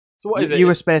 So what is it? You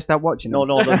were spaced out watching them?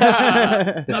 No.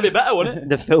 That'd be better, wouldn't it?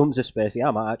 The films are spaced. Yeah,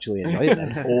 I might actually enjoy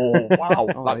them. Oh wow,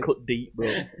 that right. cut deep, bro.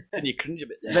 It's in your cringe a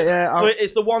bit there. But, yeah, so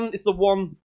it's the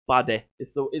one baddie.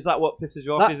 Is that what pisses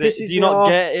you off? That Is it? pisses Do you me not off.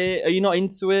 get it? Are you not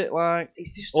into it? Like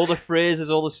It's just all the phrases,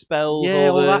 all the spells, yeah,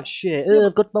 all all the that shit.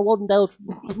 I've got my wand out.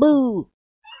 Moo.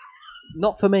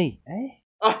 Not for me.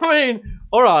 I mean,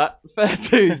 all right, fair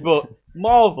dues, but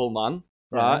Marvel, man,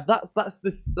 right?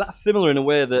 That's similar in a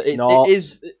way that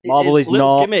Marvel is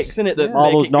little not gimmicks, isn't it? That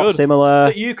Marvel's make it not good, similar.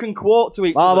 that you can quote to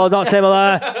each Marvel's other. not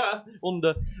similar.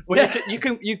 But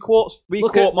you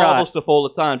quote Marvel stuff all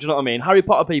the time. Do you know what I mean? Harry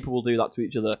Potter people will do that to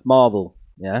each other. Marvel,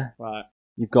 yeah. Right.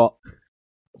 You've got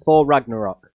Thor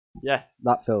Ragnarok. Yes.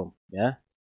 That film, yeah.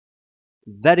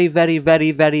 Very, very,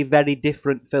 very, very, very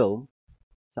different film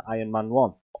to Iron Man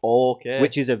 1. Okay.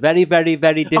 Which is a very, very,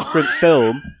 very different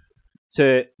film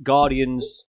to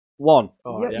Guardians 1.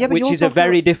 Oh, Yeah, but which you're is a talking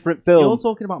very different film. You're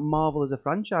talking about Marvel as a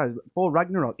franchise. Thor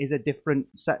Ragnarok is a different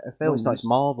set of No, films. it's not, it's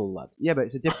Marvel, lad. Yeah, but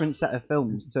it's a different set of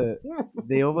films to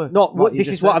the other. This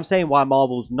is what I'm saying, why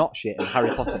Marvel's not shit and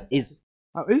Harry Potter is.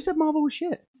 Who said Marvel was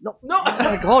shit? No. Oh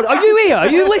my god, are you here? Are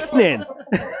you listening?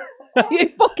 Are you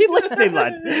fucking listening,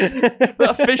 lad?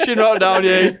 That fishing right down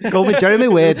you. Call me Jeremy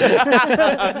Wade.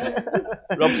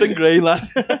 Robson Green, lad.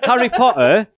 Harry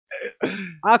Potter,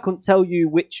 I couldn't tell you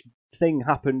which thing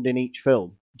happened in each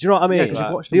film. Do you know what I mean? Yeah, 'cause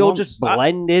you've watched they them all once. just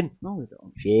blend in. No, they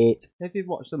don't. Shit. If you've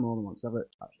watched them more than once, have it?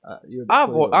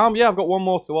 I've got one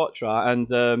more to watch, right? And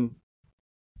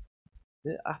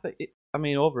I think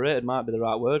overrated might be the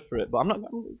right word for it, but don't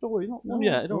worry, not one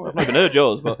yet. I've not even heard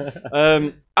yours, but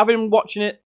I've been watching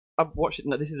it. I've watched it.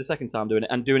 No, this is the second time doing it,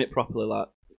 and doing it properly, like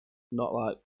not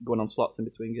like going on slots in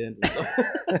between games and stuff.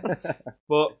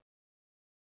 But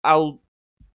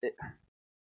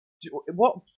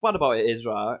what's bad about it is,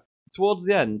 right, towards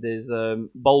the end is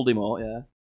Voldemort,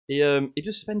 yeah. He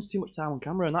just spends too much time on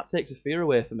camera, and that takes the fear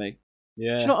away for me.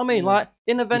 Yeah. Do you know what I mean? Like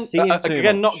in events,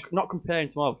 again, not comparing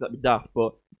to Marvel because that'd be daft,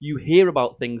 but you hear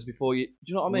about things before you. Do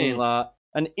you know what I mean? Like,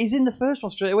 and he's in the first one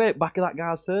straight away, back of that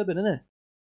guy's turban, isn't he?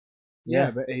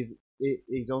 Yeah, but he's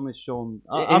only shown.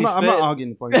 I'm not arguing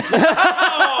the point.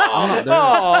 I'm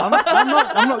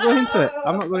not going into it.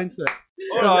 I'm not going into it.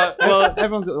 All right. Well,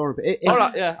 everyone's got their own opinion. All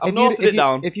right. Yeah. I've noted it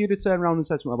down. If you'd have turned around and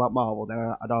said something about Marvel, then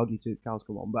I'd argue to cows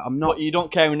come on. But I'm not. But you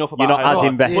don't care enough about. You're not as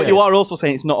invested. But you are also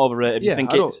saying it's not overrated. You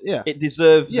think it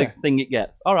deserves the thing it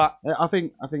gets. All right. I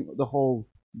think the whole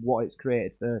what it's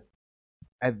created for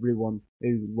everyone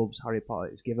who loves Harry Potter,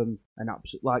 it's given an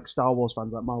absolute, like Star Wars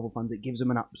fans, like Marvel fans, it gives them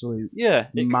an absolute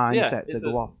mindset to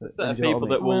go off. It's a set of people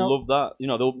that will love that. You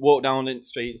know, they'll walk down the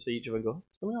street and see each other and go,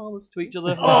 "Can we all love to each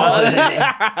other?" But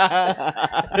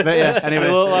yeah, anyway,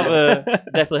 we'll have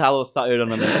Deathly Hallows tattooed on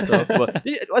them and stuff. But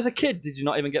as a kid, did you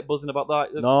not even get buzzing about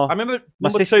that? No. I remember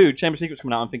number 2, Chamber of Secrets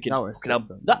coming out. I'm thinking,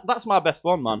 that's my best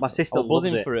one, man. My sister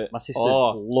loves it. For it. My sister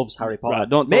loves Harry Potter. Right,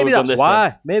 don't Maybe that's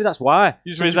why. Maybe that's why.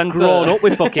 You just grown up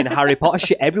with fucking Harry Potter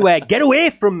shit everywhere. Get away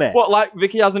from me. What, like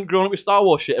Vicky hasn't grown up with Star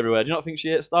Wars shit everywhere? Do you not think she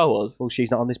hates Star Wars? Well,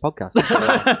 she's not on this podcast.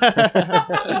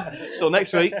 Till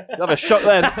next week. You'll have a shock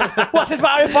then. What's this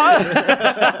about Harry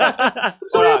Potter?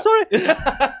 I'm sorry.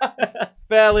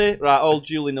 Fairly. Right, all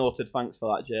duly noted. Thanks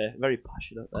for that, Jay. Very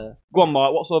passionate there. Go on,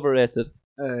 Mark. What's overrated?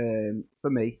 For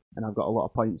me, and I've got a lot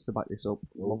of points to back this up.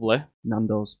 Lovely.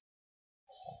 Nando's.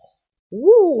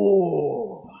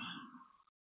 Woo!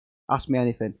 Ask me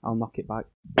anything, I'll knock it back.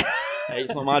 Hey,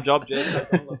 it's not my job, Jay.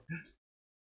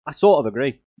 I sort of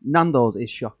agree. Nando's is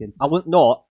shocking. I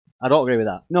don't agree with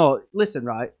that. No, listen,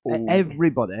 right? Ooh.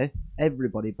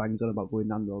 Everybody bangs on about going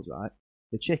Nando's, right?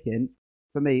 The chicken,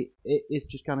 for me, it's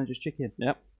just kind of just chicken.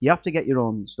 Yep. You have to get your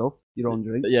own stuff, your own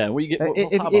drinks. Yeah, what you get?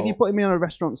 If you're putting me on a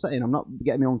restaurant setting, I'm not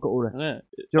getting my own cutlery. Yeah.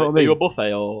 Do you know what I mean? Are you a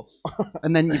buffet or?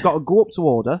 And then you've got to go up to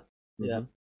order. Yeah.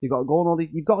 You've got to go on all these.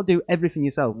 You've got to do everything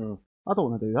yourself. I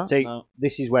don't want to do that. See,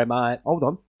 this is where my... Hold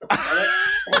on.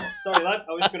 Sorry, lad.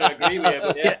 I was going to agree with you,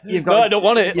 but yeah. I don't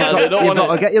want it. You've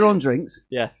got to get your own drinks.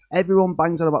 Yes. Everyone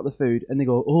bangs on about the food, and they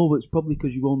go, "Oh, it's probably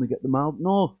because you only get the mild."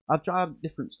 No, I've tried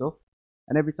different stuff,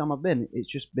 and every time I've been,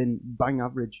 it's just been bang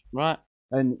average. Right.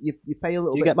 And you pay a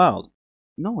little. Do you bit. get mild?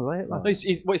 No, right? No, what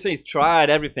he's saying, he's tried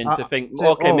everything to think,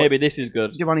 okay, maybe this is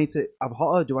good. Do I need to have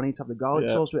hotter? Do I need to have the garlic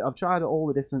sauce with it? I've tried all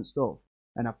the different stuff,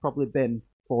 and I've probably been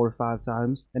 4 or 5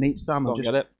 times, and each time I just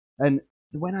get it. And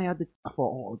when I had I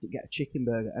thought, I'll get a chicken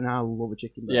burger, and I love a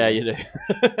chicken burger. Yeah, you do.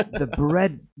 The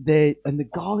bread, and the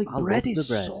garlic bread is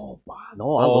so bad.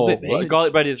 No, I love it, mate. mate.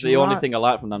 Garlic bread is the only thing I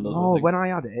like from Nando's. No, when I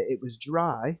had it, it was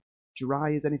dry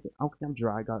as anything. How can you have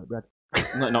dry garlic bread?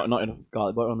 not enough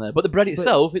garlic butter on there. But the bread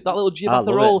itself, that little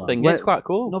ciabatta roll thing, it's quite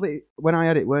cool. No, but when I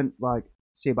had it, weren't like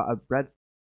ciabatta bread.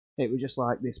 It was just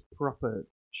like this proper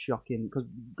shocking, because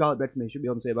garlic bread for me should be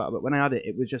on ciabatta, but when I had it,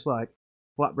 it was just like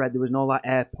flat bread. There was no like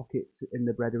air pockets in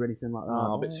the bread or anything like that.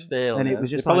 Oh, a bit stale. And it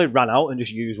was just probably ran out and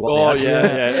just used what they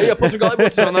had. Yeah, put some garlic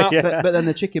butter on that. But then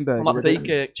the chicken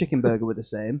burger, chicken burger were the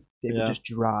same. It was just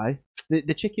dry.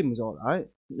 The chicken was alright,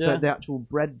 but the actual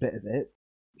bread bit of it,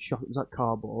 it was like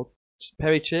cardboard.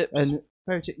 Peri chips. And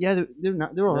yeah,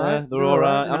 they're all right. They're all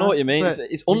right. I know what you mean.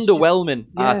 It's underwhelming,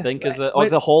 I think, as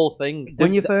a whole thing.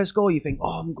 When you first go, you think, oh,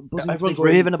 I'm buzzing. Everyone's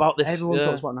raving about this. Everyone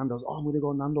talks about Nando's. Oh, I'm going to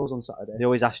go Nando's on Saturday. They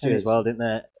always asked you as well, didn't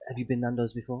they? Have you been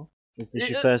Nando's before? Is this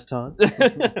your first time?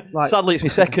 Sadly, it's my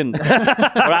second.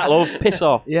 Right, love, piss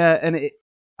off. Yeah, and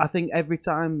I think every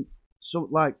time, so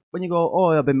like when you go,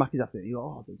 oh, I've been Mackey's after it, you go,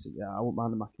 oh, yeah, I won't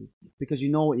mind the Mackey's because you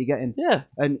know what you're getting. Yeah,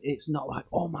 and it's not like,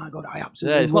 oh my god, I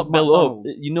absolutely. Yeah, it's not built up.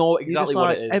 You know exactly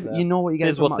what it is. You know what you're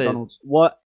getting from McDonald's.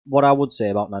 What I would say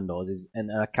about Nando's is,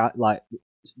 and I can't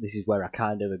this is where I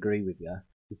kind of agree with you,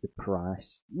 is the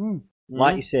price.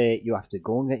 Like you say, you have to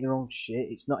go and get your own shit.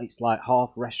 It's like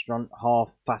half restaurant,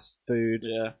 half fast food.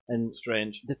 Yeah, and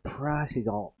strange. The prices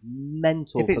are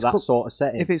mental for that sort of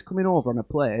setting. If it's coming over on a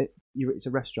plate, it's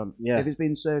a restaurant. Yeah. If it's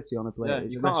being served to you on a plate,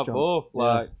 it's a restaurant. You can't have both.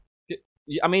 Like,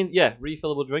 I mean,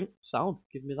 refillable drink, sound.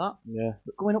 Give me that. Yeah.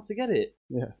 But going up to get it.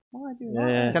 Yeah. Why do that?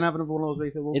 Yeah. Can I have another one of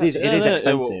those refillable? It is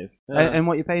expensive. And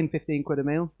what you're paying, £15 a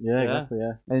meal. Yeah, exactly.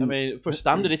 Yeah. And I mean, for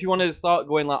standard, if you want to start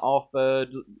going like off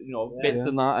bird, bits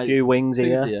and that, a few wings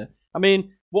here. I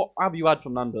mean, what have you had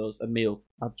from Nando's? A meal?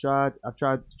 I've tried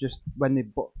just when they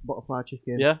butterfly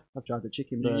chicken. Yeah. I've tried the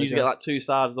chicken burger. You usually get like 2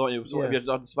 sides, don't you? So have you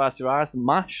had the spicy rice and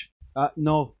mash?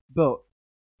 No, but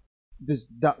there's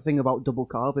that thing about double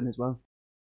carbing as well.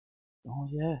 Oh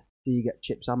yeah. Do you get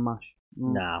chips and mash?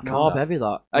 Carb heavy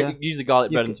that. Yeah. I usually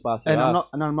garlic bread and spicy rice.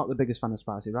 I'm not the biggest fan of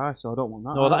spicy rice, so I don't want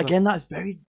that. No, that's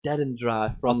very dead and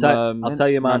dry. I'll tell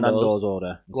you my Nando's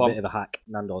order. It's a bit of a hack.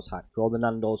 Nando's hack for all the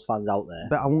Nando's fans out there.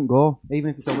 But I won't go, even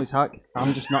if it's always hack.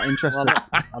 I'm just not interested.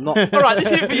 I'm not. All right,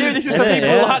 this isn't for you. This is for people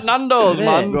who like Nando's,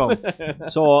 man.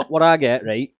 So what I get,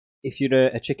 right? If you're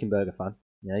a chicken burger fan,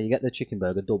 you get the chicken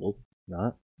burger double,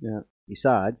 right? Yeah. Your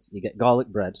sides, you get garlic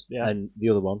bread, and the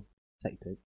other one, take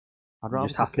your pick. You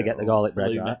just have to get the garlic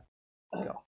bread, right?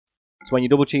 So when your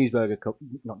double cheeseburger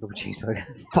not double cheeseburger,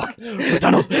 fuck,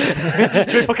 McDonald's.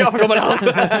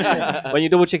 When your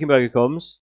double chicken burger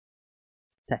comes,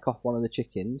 take off one of the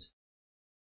chickens,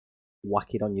 whack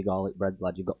it on your garlic breads,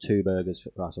 lad. You've got 2 burgers for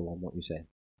the price of one. What you say?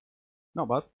 Not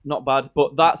bad. Not bad,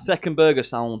 but that second burger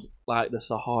sounds like the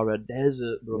Sahara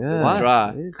Desert, bro. Yeah,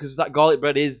 dry. Because that garlic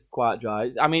bread is quite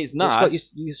dry. I mean, it's nice. It's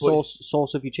got your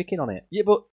sauce of your chicken on it. Yeah,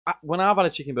 but when I've had a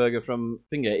chicken burger from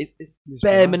Finger, it's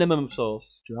bare minimum of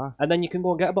sauce. Dry. And then you can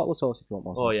go and get a bottle of sauce if you want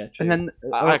more sauce. Oh yeah, true. And then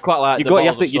I quite like you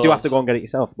do have to go and get it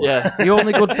yourself. But. Yeah. The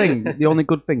only good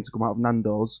thing to come out of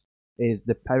Nando's is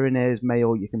the Perinese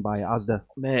mayo you can buy at Asda.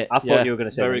 Mate, I thought you were going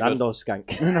to say the Nando's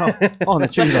skank. No, on the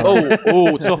cheese.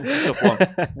 Tough one.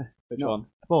 Which one?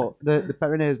 But the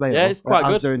Perinese mayo, yeah, it's quite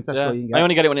good. Asda and Tesco, you can get. I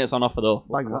only get it when it's on offer though.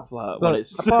 Like that.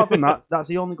 But apart from that, that's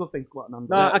the only good thing to come out of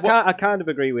Nando's. No, I kind of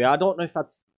agree with you. I don't know if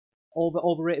that's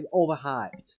overrated,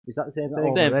 overhyped. Is that the same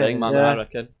thing? Same thing, man. I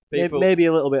reckon. Maybe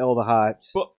a little bit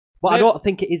overhyped, but I don't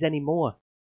think it is anymore.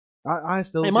 I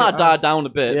still. It might have died down a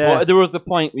bit, but there was a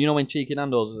point, when Cheeky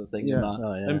Nando's was a thing. Yeah.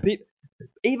 And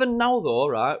even now though,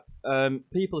 right?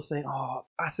 People are saying, "Oh,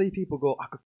 I see people go, I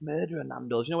could murder a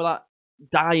Nando's." You know, with that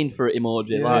dying for it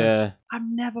emoji. Yeah. I've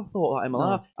never thought that in my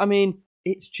life. I mean,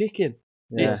 it's chicken.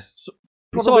 Yeah. It's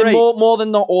probably more than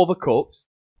not overcooked.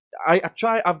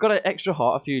 I've got it extra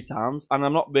hot a few times, and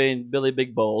I'm not being Billy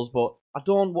Big Balls, but I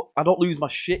don't lose my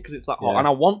shit because it's that hot, and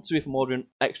I want to if I'm ordering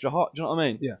extra hot. Do you know what I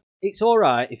mean? Yeah. It's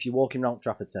alright if you're walking around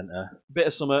Trafford Centre. Bit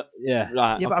of summer. Yeah.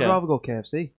 Right. Yeah, but I'd rather go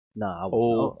KFC. Nah, I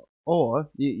wouldn't. Or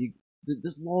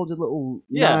there's loads of little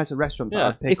nicer restaurants that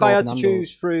I'd pick if I had to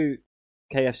choose through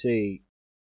KFC,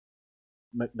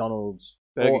 McDonald's,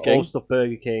 Burger King, all stuff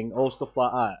Burger King, all stuff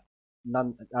like that,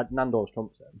 Nando's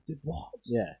trumps them. Did what?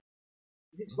 Yeah.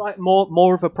 It's like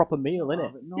more of a proper meal, isn't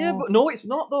it? No. Yeah, but no, it's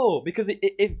not though, because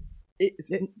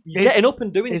getting up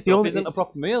and doing stuff isn't a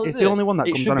proper meal. It's the only one that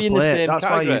comes on a plate. That's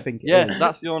why you think it is.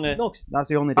 That's the only. No, that's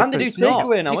the only difference. And they do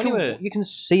takeaway now anyway. You can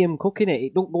see them cooking it.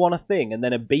 It don't go on a thing, and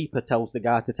then a beeper tells the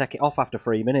guy to take it off after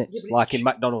 3 minutes, like in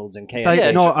McDonald's and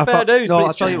KFC.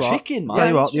 I'll tell you what. Chicken, man. Tell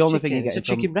you what, the only thing you get it's a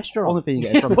chicken restaurant. Only thing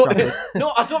you get from Trafford.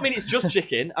 No, I don't mean it's just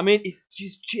chicken. I mean it's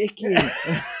just chicken.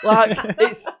 Like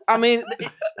it's. I mean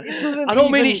it doesn't. I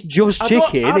don't mean it's just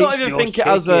chicken. I don't even think it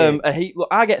has a heat. Look,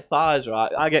 I get thighs,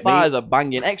 right? I get thighs are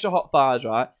banging, extra hot thighs,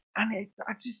 right? And it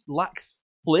just lacks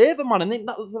flavour, man. I think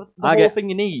that's the whole thing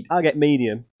you need. I get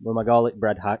medium with my garlic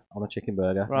bread hack on a chicken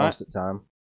burger most of the time,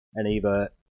 and either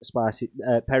spicy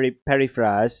peri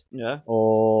fries,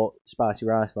 or spicy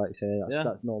rice, like you say.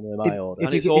 That's normally my order.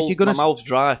 And my mouth's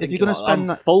dry. If you're gonna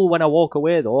spend, I'm full when I walk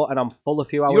away though, and I'm full a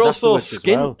few hours. You're also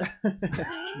skint. Well.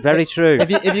 Very true. If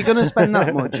you're gonna spend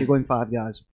that much, you're going Five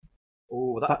Guys.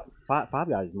 Oh, that Five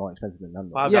Guys is more expensive than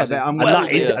Nando's. Five Yeah, Guys but is I'm-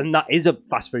 well, And that is a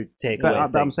fast food takeaway But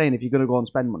thing. I'm saying if you're going to go and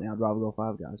spend money, I'd rather go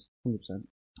Five Guys. 100%.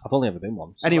 I've only ever been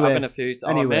once. Anyway, I've been a few times.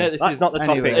 anyway, mate, this that's is not the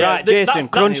topic. anyway. Right, Jason, that's,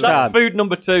 crunch that's time. food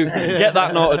number 2. Get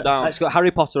that noted down. Let's go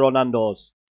Harry Potter or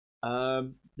Nando's.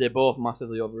 They're both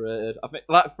massively overrated. I think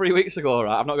like 3 weeks ago,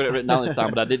 right? I've not got it written down this time,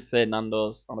 but I did say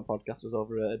Nando's on the podcast was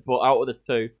overrated. But out of the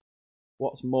two,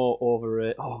 what's more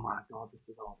overrated? Oh my god, this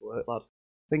is hard work, lad.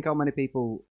 Think how many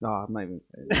people. No, I'm not even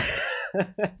saying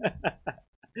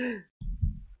it.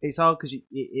 It's hard because it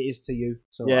is to you.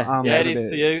 So Yeah. I'm Yeah, it gonna is be-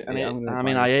 to you, and yeah, I'm gonna I be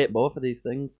mean, I biased. hate both of these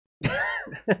things.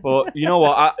 But you know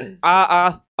what?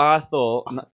 I thought.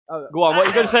 Go on. What are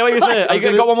you going to say? What are you going to say? Are you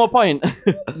going to got one more point?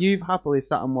 You've happily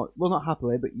sat and watched. Well, not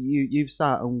happily, but you've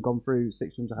sat and gone through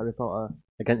 6 films of Harry Potter.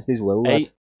 Against his will, lad.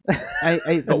 8.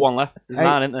 Eight Got one left. There's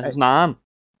 9, isn't there? There's 9.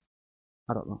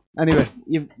 I don't know. Anyway,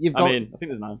 you've I gone. mean, I think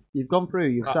there's 9. You've gone through.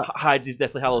 You've sat. Hides his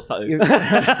Deathly Hallows tattoo. You've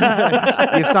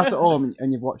sat at home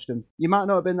and you've watched them. You might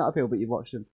not have been that appeal, but you've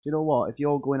watched them. Do you know what? If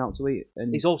you're going out to eat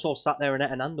and He's also sat there and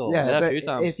ate a Nando's. yeah, Yeah, a but few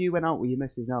times. if you went out with your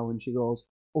missus now and she goes,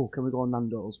 "Oh, can we go on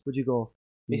Nando's?" Would you go?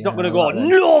 He's "Yeah, not going to go, alright then."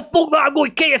 no, fuck that, I'm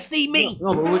going KFC, me!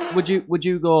 No, but would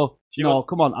you go? She No, won't-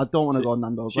 come on, I don't want to go on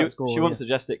Nando's. Let's go. She won't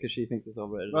suggest it because she thinks it's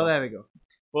overrated. as Well, there we go.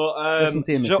 But Listen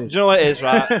to your do you know- missus. do you know what it is,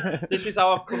 right? This is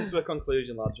how I've come to a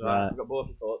conclusion, lads. Right, Right. I've got both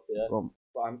your thoughts here, Go on.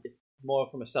 but it's more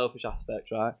from a selfish aspect,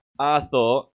 right? I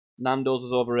thought Nando's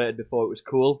was overrated before it was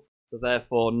cool, so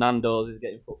therefore Nando's is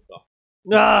getting fucked off.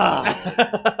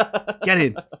 Ah! Get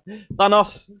in.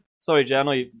 Thanos. Sorry, Jay, I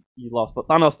know you lost, but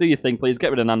Thanos, do your thing, please. Get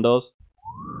rid of Nando's.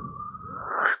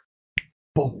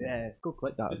 Yeah, good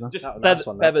click that. Isn't it? Just That was a nice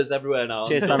one, that. feathers everywhere now.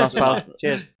 Cheers, Thanos, pal.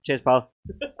 Cheers, pal.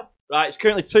 Right, it's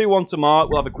currently 2-1 to Mark.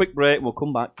 We'll have a quick break and we'll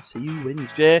come back to see who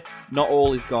wins. Jay, not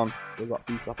all is gone. We've got a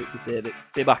few topics to save it.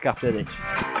 Be back after this.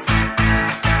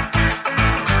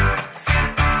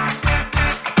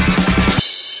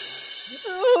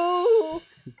 Oh,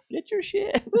 get your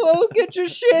shit. Oh, get your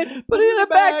shit. Put it in a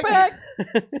backpack.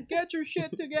 Get your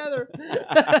shit together.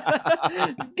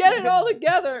 Get it all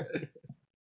together.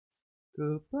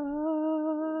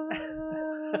 Goodbye,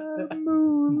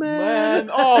 moon Man,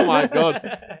 oh my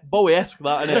god. Bowie-esque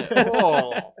that, isn't it?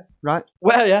 Oh. Right.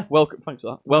 Well, yeah, welcome. Thanks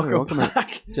for that. Welcome, Welcome mate.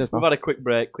 back. Cheers, We've man. had a quick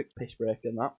piss break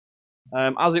in that.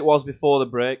 As it was before the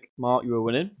break, Mark, you were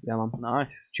winning. Yeah, man.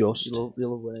 Nice. Just. You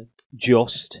love winning.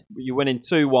 Just. You're winning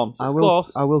 2-1. So I it's will.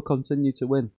 close. I will continue to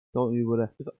win. Don't you worry.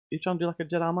 You trying to do like a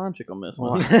Jedi mind trick on me or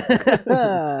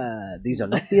something? These are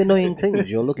not the annoying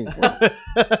things you're looking for.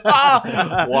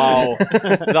 Wow.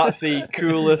 That's the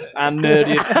coolest and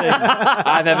nerdiest thing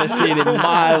I've ever seen in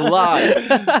my life.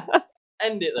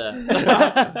 End it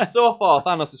there. So far,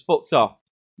 Thanos is fucked off.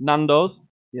 Nando's.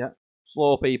 Yeah.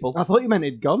 Slow people. I thought you meant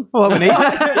he'd gone. Oh, haven't he?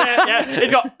 yeah.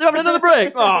 He's got. Do you have another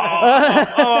break?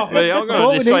 Oh, me. I'm going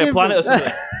What to we destroy need a him planet or for?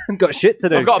 something. Got shit to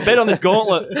do. I've got a bid on this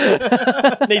gauntlet.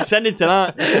 Need sending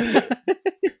tonight.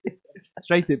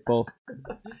 Straight in post.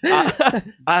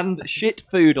 And shit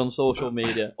food on social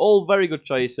media. All very good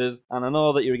choices, and I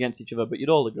know that you're against each other, but you'd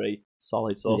all agree.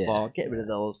 Solid so Yeah. far. Get rid of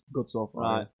those. Good so far.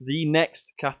 Right. The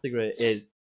next category is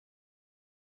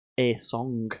a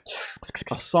song.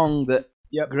 A song that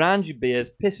grinds your gears,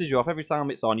 pisses you off every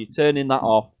time it's on. You're turning that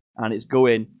off, and it's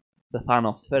going to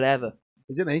Thanos forever.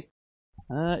 Is it me?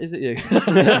 Is it you?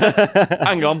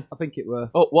 Hang on. I think it were.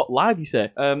 Oh, what live you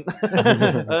say?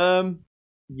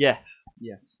 Yes,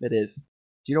 Yes. it is.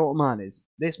 Do you know what mine is?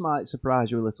 This might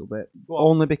surprise you a little bit. Go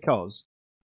on. Only because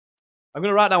I'm going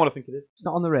to write down what I think it is. it's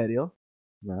not on the radio.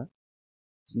 Right.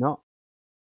 It's not.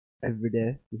 Every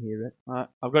day you hear it. Right,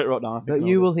 I've got it wrote down. I think But I know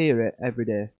you it. will hear it every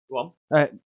day. Go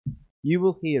on. You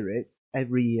will hear it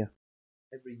every year.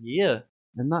 Every year.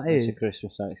 And that It's a is,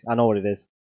 Christmas song. I know what it is.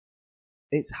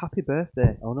 it's Happy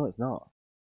Birthday. Oh, no, it's not.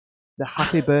 The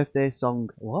Happy Birthday song.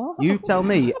 What? You tell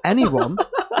me, anyone,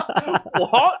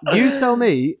 What? you tell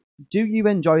me, do you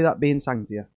enjoy that being sang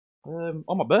to you?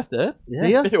 On my birthday. Yeah. Do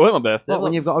you? If it weren't my birthday. What,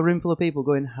 when you've got a room full of people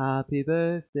going, Happy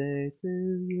Birthday to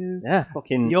you. Yeah,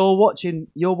 fucking. You're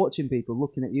watching people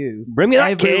looking at you. Bring me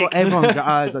that cake. Everyone's got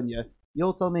eyes on you.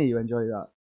 You'll tell me you enjoy that.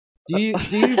 Do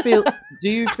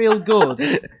you feel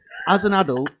good as an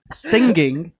adult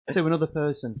singing to another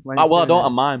person? When well, it's I doing don't it?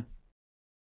 have mine.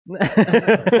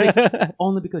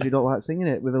 Only because you don't like singing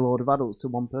it with a load of adults to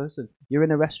one person. You're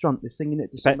in a restaurant, they're singing it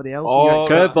to somebody else. Oh, and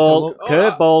you're expected to Curveball, look-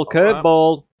 curveball, alright.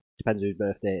 curveball. Depends whose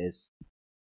birthday it is.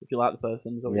 If you like the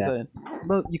person, is that what Yeah. you're saying?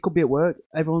 Well, you could be at work.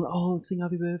 Everyone, sing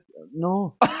Happy Birthday.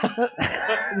 No,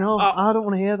 no, I don't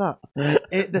want to hear that.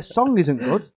 The song isn't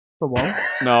good. for one.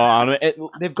 No, I mean,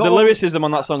 They've got the lyricism on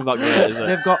that song's not great, is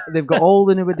it? They've got all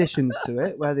the new additions to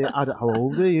it. Where they, how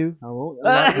old are you? How old?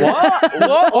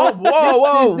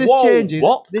 Whoa, This changes.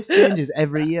 What? This changes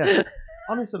every year.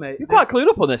 Honestly, mate. You're quite clued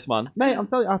up on this, man. Mate, I'm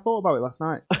telling you, I thought about it last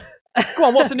night. Go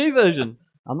on, what's the new version?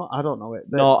 I don't know it.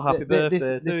 But Not happy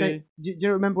birthday to say, you. Do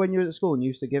you remember when you were at school and you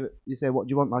used to give it? You say, "What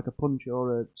do you want? Like a punch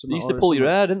or a?" They used to pull your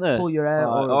hair, didn't they? Pull your hair.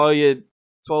 Oh, you're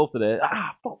 12 today.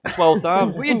 Fuck, 12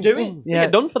 times. What are you doing? Yeah. You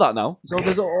get done for that now. So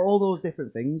there's all those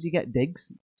different things. You get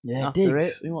digs. Yeah, after digs.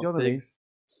 it. Who Do wants you know what I mean? digs?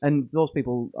 And those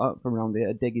people from around here,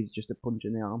 a dig is just a punch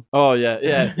in the arm. Oh,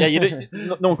 yeah. You do,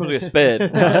 no one comes with a spade.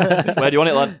 Where do you want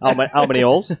it, lad? How many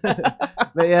holes?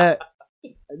 But yeah,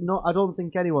 no, I don't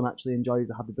think anyone actually enjoys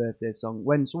the Happy Birthday song.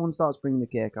 When someone starts bringing the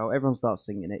cake out, everyone starts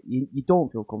singing it. You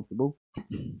don't feel comfortable.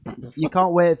 You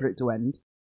can't wait for it to end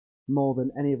more than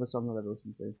any other song I've ever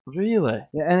listened to. Really?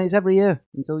 Yeah, and it's every year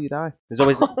until you die. There's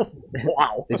always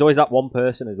Wow. there's always that one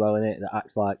person as well in it that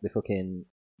acts like they're fucking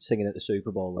singing at the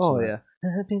Super Bowl. Or Oh something. yeah.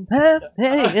 Happy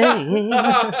birthday.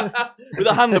 With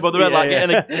a hand above the red, like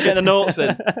getting the notes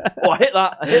in. Oh, I hit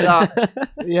that.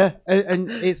 Yeah, and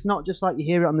it's not just like you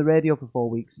hear it on the radio for 4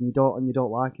 weeks and you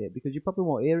don't like it, because you probably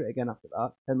won't hear it again after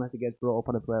that unless it gets brought up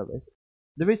on a playlist.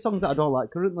 There is songs that I don't like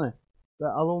currently, but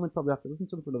I'll only probably have to listen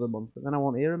to them for another month, and then I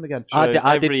won't hear them again. I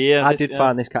Every did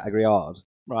find this category hard,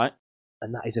 Right.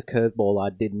 and that is a curveball I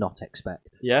did not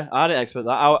expect. Yeah, I didn't expect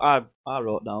that. I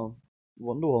wrote down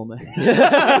Wonder Woman.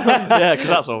 Yeah, because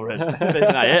that's already. I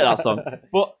hate that song.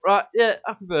 But right, yeah,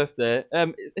 Happy Birthday.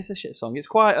 It's a shit song. It's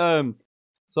quite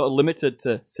sort of limited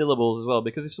to syllables as well,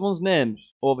 because if someone's name's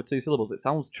over 2 syllables, it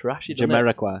sounds trashy.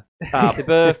 Jamiroquai. Happy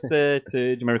birthday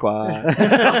to Jamiroquai. Do you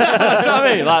know what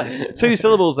I mean? Like 2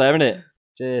 syllables there, isn't it?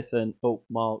 Jason. Oh,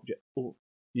 Mark.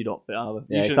 You don't fit either.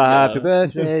 Yeah, it's happy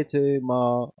birthday to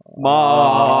Mark.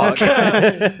 Mark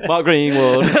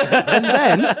Greenwood.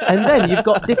 and then you've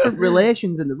got different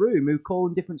relations in the room who call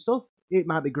him different stuff. It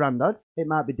might be Grandad. It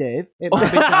might be Dave. It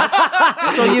might be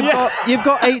Dad. So you've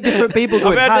got 8 different people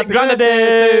going. Happy Grandad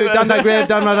birthday to Dan Grave,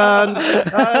 Dan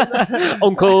Radan,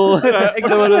 Uncle.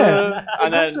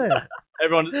 And then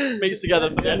everyone meets together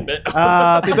for the end bit.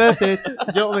 Happy birthday. Do you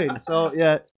know what I mean? So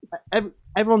yeah,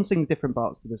 everyone sings different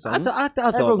parts to the song. I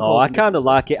don't know. I kind of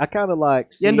like it. I kind of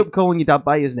like. You end up calling your dad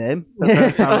by his name the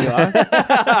first time you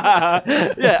are.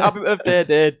 Yeah, happy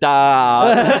birthday,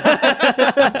 Dad.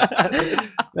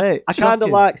 Hey, I kind of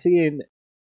like seeing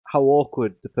how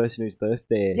awkward the person whose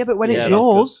birthday. Yeah, but when it's that's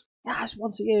yours, yeah, it's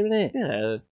once a year, isn't it?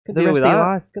 Yeah, Can the deal rest with of your that.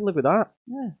 life. Can live with that.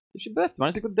 yeah. It's your birthday, man.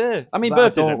 It's a good day. I mean, but I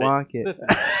birthdays don't are like it.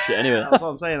 shit anyway. That's what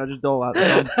I'm saying. I just don't like the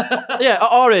song. Yeah, at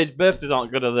our age, birthdays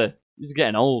aren't good, are they? You're just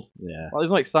getting old. Yeah. Well, there's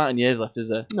no exciting years left, is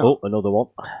there? No. Oh, another one.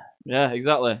 Yeah,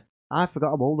 exactly. I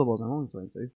forgot how old I was. I'm only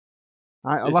 22.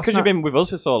 It's because you've been with us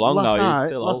for so long now.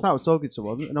 Last night I was talking to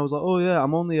someone and I was like, "Oh yeah,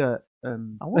 I'm only a." Yeah,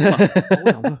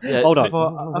 Hold so-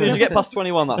 on. As soon as you get past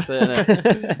 21, that's it,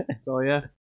 innit? So yeah,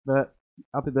 but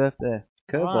happy birthday.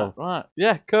 Curveball. Right.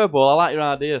 Yeah, curveball. I like your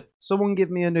idea. Someone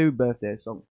give me a new birthday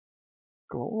song.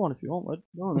 Go on if you want, lad.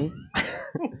 Go on, then.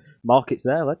 Market's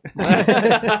there, lad.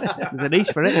 There's a niche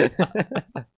for it.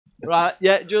 Right,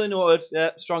 yeah, duly noted.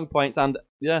 Yeah, strong points and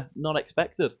yeah, not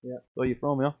expected. Yeah. So you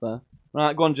throw me off there.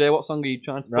 Right, go on, Jay. What song are you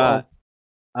trying to put Right.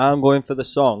 on? I'm going for the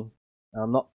song.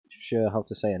 I'm not sure how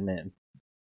to say her name,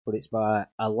 but it's by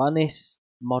Alanis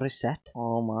Morissette.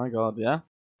 Oh my god, yeah.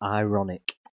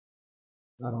 Ironic.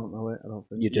 I don't know it. I don't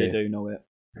think You do. You do know it.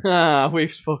 Ah,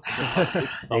 we've spoken.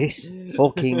 This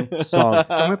fucking song.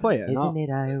 Can we play it? Isn't it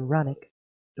ironic?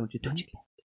 Don't you get it?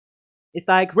 It's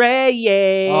like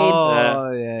rain.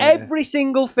 Oh yeah. Every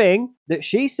single thing that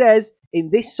she says in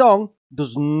this song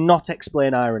does not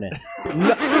explain irony.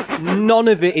 None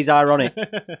of it is ironic.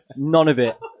 None of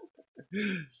it.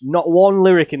 Not one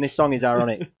lyric in this song is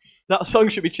ironic. That song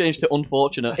should be changed to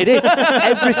Unfortunate. It is.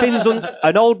 Everything's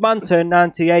an old man turned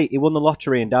 98. He won the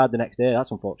lottery and died the next day.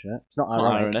 That's unfortunate. It's not It's not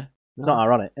ironic. irony. It's not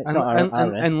ironic. It's not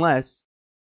irony. Unless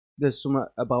there's something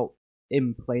about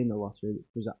him playing the lottery that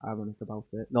was ironic about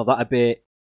it. No, that'd be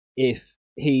if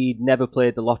he'd never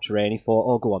played the lottery and he thought,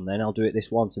 "Oh, go on then, I'll do it this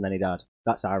once," and then he died.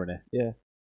 That's irony. Yeah.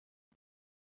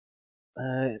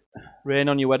 Rain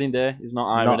on your wedding day is not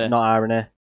irony. Not irony.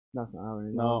 That's not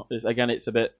irony. No, it's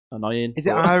a bit annoying. Is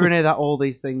it irony that all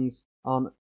these things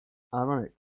aren't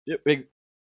ironic?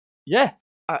 Yeah,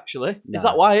 actually. No. Is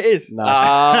that why it is? No.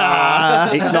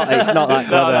 Ah. It's not that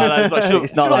clever. No, it's like,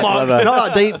 It's not that clever. It's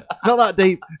not that deep. It's not that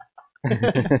deep.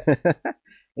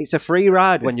 It's a free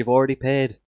ride when you've already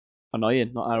paid.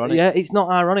 Annoying, not ironic. Yeah, it's not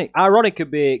ironic. Ironic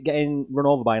could be getting run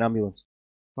over by an ambulance.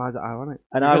 Why is it ironic?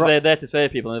 And Because they're there to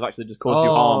save people and they've actually just caused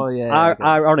you harm. Yeah.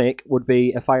 ironic would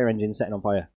be a fire engine setting on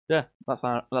fire. Yeah, that's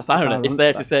irony. ironic. It's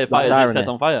there to save fires and it's set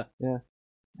on fire. Yeah.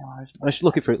 I'm just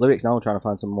looking through lyrics now, trying to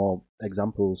find some more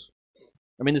examples.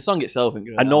 I mean, the song itself isn't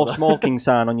good. A no smoking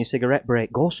sign on your cigarette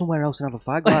break. Go somewhere else and have a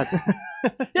fag, lad. Yeah,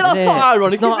 that's not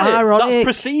ironic. It's not is it? ironic. That's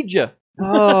procedure.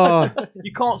 Oh,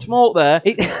 You can't smoke there.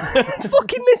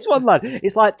 fucking this one, lad.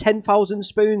 It's like 10,000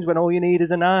 spoons when all you need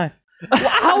is a knife.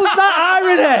 How's that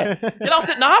irony? Get out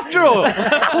at knife drawer.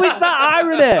 How is that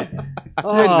irony?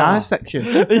 Knife section.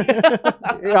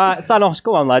 Right, Thanos,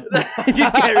 go on, lad. Just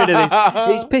get rid of this.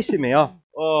 It's pissing me off.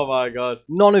 Oh my god.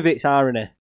 None of it's irony.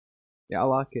 Yeah, I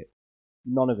like it.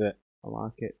 None of it. I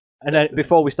like it. And then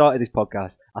before we started this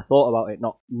podcast, I thought about it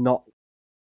not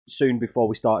soon before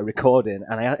we started recording,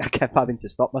 and I kept having to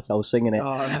stop myself singing it.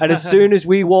 And as soon as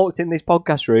we walked in this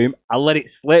podcast room, I let it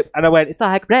slip, and I went, "It's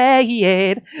like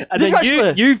rain." And Did then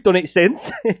you you've done it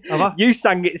since. You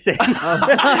sang it since.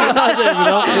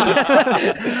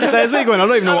 There's me going, I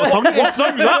don't even know what song it is. What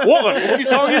song's that? What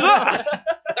song is that?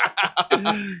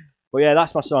 But yeah,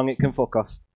 that's my song. It can fuck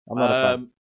off. I'm not a fan.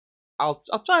 I'll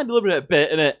try and deliver it a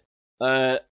bit,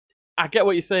 innit? I get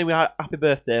what you're saying with happy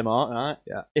birthday, Mark, right?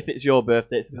 Yeah. If it's your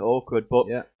birthday, it's a bit awkward, but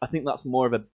Yeah. I think that's more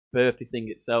of a birthday thing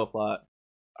itself. Like,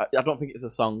 I don't think it's a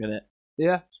song, innit?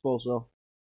 Yeah, I suppose so.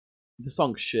 The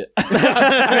song's shit.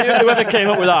 Whoever came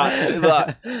up with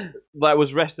that, like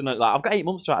was resting at like, I've got 8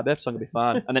 months to write a birthday song, it'll be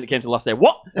fine. And then it came to the last day.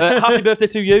 What? Happy birthday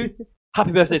to you.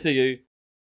 Happy birthday to you.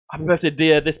 Happy birthday,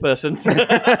 dear this person.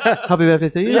 Happy birthday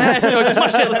to you. Yeah, so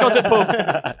smash it. Let's go to the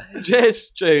pub. Cheers,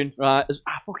 tune. Right,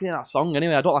 I fucking hate that song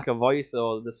anyway. I don't like her voice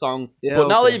or the song. Yeah, but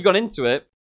now that okay. you've gone into it,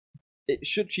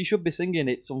 she should be singing.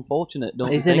 It's unfortunate,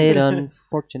 don't Isn't you it think?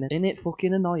 unfortunate? Isn't it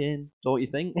fucking annoying? Don't you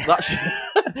think?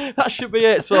 That should be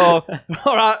it. So,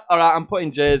 all right. I'm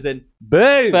putting Jay's in.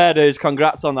 Boom! Fair dues.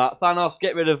 Congrats on that. Thanos,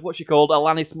 get rid of what's she called?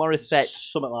 Alanis Morissette.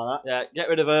 Something like that. Yeah, get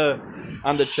rid of her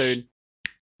and the tune.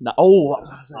 No,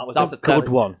 That's a good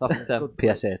one. That's a 10.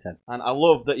 PSA 10. And I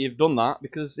love that you've done that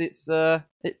because it's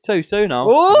 2-2 now.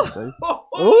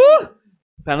 Oh!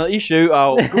 Penalty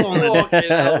shootout. Go on, fucking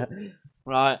hell.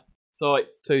 Right, so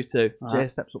it's 2-2. Jay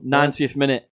steps up. 90th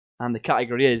minute, and the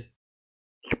category is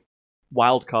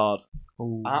wild card.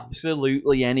 Ooh.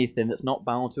 Absolutely anything that's not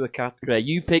bound to a category.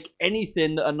 You pick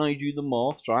anything that annoyed you the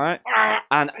most, right?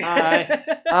 And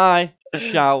I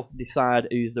shall decide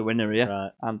who's the winner here.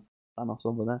 Right. And Thanos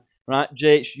over there. Right,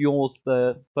 Jay, it's yours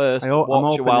the first. I'm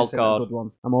What's your hoping wild it's not a card? good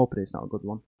one. I'm hoping it's not a good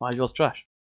one. Why is yours trash?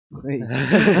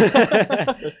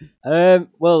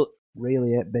 Well,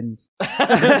 Really hate bins.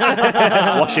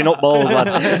 washing up balls,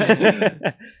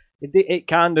 lad. It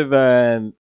kind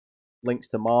of links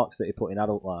to Mark's that he put in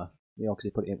adult life, you know, because he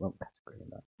put it in one category.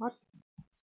 And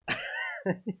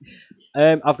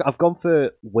that. I've gone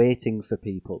for waiting for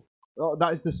people. Oh,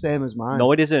 that is the same as mine.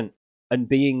 No, it isn't. And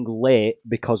being late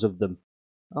because of them.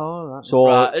 Oh, right. So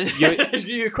Right.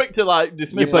 You're quick to like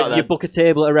dismiss that. you book a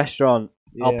table at a restaurant.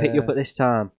 I'll pick you Yeah. up at this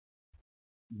time.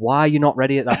 Why are you not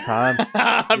ready at that time?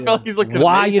 I feel like he's looking at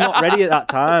Why are me. you not ready at that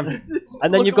time?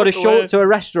 And then you've got to show up to a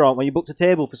restaurant when you booked a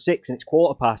table for 6 and it's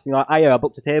 1:15. And you're like, I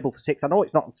booked a table for 6. I know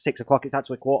it's not 6 o'clock, it's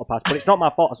actually 1:15, but it's not my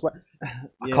fault, I swear.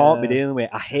 I can't be dealing with it.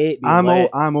 I hate being late.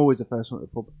 I'm always the first one at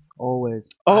the pub. Always.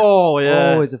 Oh,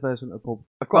 yeah. Always the first one at the pub.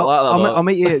 I quite like that. I'll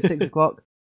meet you at 6 o'clock.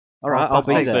 Alright, I'll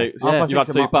be there. Yeah. You've had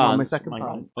 2 I'm on my pounds. second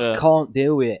pound. I can't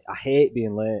deal with it. I hate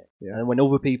being late. Yeah. And when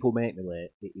other people make me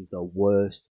late, it is the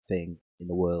worst thing in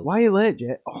the world. Why are you late,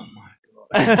 Jay? Oh my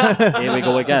god. Here we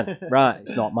go again. Right,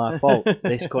 it's not my fault.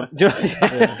 This cunt. Do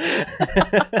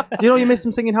Do you know you missed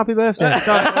him singing Happy Birthday?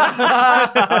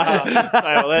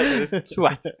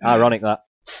 Twat. Ironic that.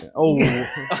 Oh.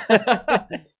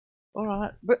 All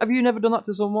right. But have you never done that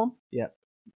to someone?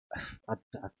 I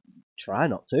try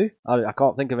not to. I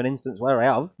can't think of an instance where I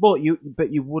have. But you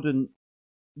wouldn't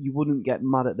get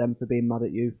mad at them for being mad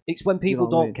at you. It's when people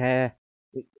know what I don't mean? care.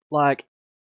 Like,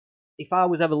 if I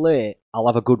was ever late, I'll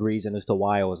have a good reason as to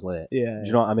why I was late. Yeah. Do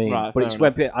you know what I mean? Right, But fair it's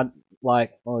when people, I'm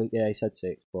like, oh yeah, he said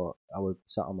 6, but I was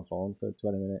sat on my phone for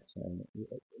 20 minutes. Do you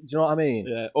know what I mean?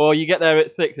 Yeah. Or you get there at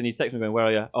 6 and you text me going, "Where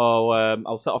are you?" "Oh,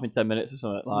 I'll set off in 10 minutes or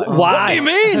something." Like, Why? What do you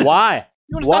mean? Why?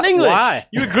 You understand Why- English? why?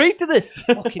 You agreed to this?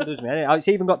 Fucking does me. It's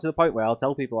even got to the point where I'll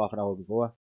tell people half an hour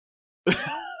before.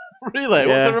 Really? Yeah.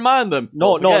 What's to remind them?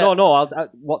 No. Don't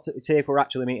forget. Say if we're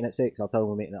actually meeting at 6, I'll tell them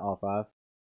we're meeting at 5:30,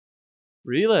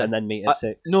 Really? and then meet at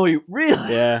 6. No, you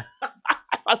really? Yeah,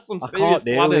 That's some I serious can't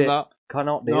deal planning. with it. That.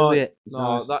 cannot deal No, with it. it's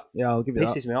No, nice. that's Yeah, I'll give you that.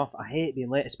 Pisses me off. I hate being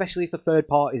late, especially if the third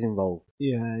party's involved.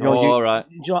 Yeah. You know, Oh, all right.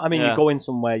 Do you know what I mean? Yeah. You're going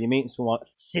somewhere, you're meeting someone.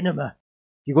 Cinema.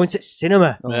 You're going to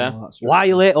cinema. Oh, Yeah. that's right. Why are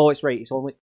you late? Oh, it's right. It's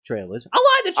only trailers. I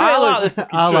like the trailers.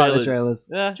 I like the trailers.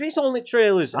 Yeah. It's only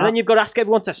trailers, and then you've got to ask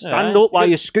everyone to stand up while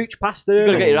you scooch past them. You've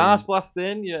got to get your ass blasted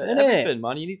in. Innit? Everything,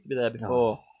 man. You need to be there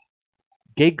before.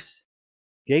 Gigs.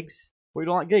 Well, you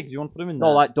don't like gigs? You want to put them in there?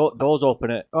 No, like doors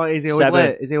open at. Oh, is he always 7.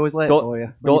 late? Is he always late for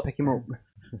you when you pick him up?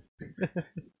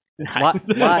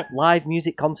 Live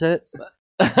music concerts.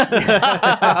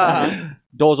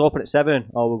 Doors open at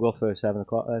 7. Oh, we'll go for 7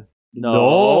 o'clock then.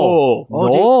 No.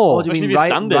 Oh, do you Especially mean if you're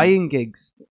standing. Ryan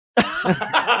gigs?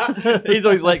 He's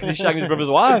always late because he's shagging his brother's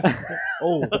wife.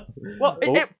 Oh. Well, 5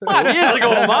 years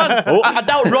ago, man. I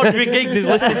doubt Rodri Giggs is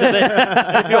listening to this.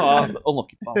 If you are,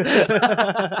 unlucky pal.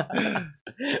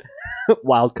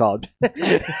 Wild card.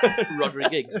 Rodri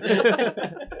Giggs.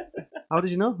 How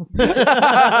did you know?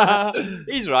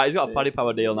 He's right. He's got a Paddy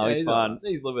Power deal now. Yeah, he's fine.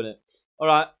 He's loving it. All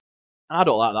right. I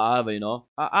don't like that either, you know.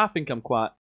 I think I'm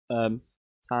quite time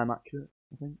accurate.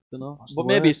 I think, don't know. But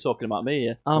maybe he's talking about me.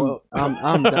 Yeah. I'm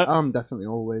definitely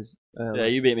always. Yeah,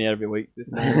 you beat me every week.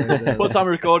 What time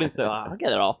are we recording to? I'll get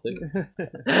there all too.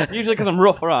 Usually because I'm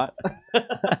rough, all right.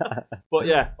 But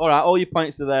yeah, all right. All your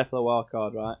points are there for the wild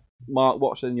card, right? Mark,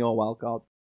 what's in your wild card?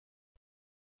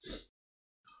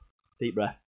 Deep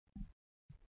breath.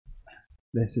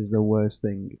 This is the worst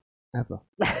thing ever.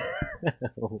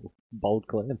 Bold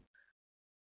claim.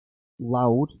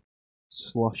 Loud,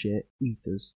 sloshy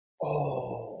eaters.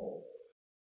 Oh.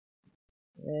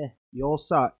 Yeah. You're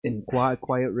sat in quite a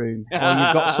quiet room, or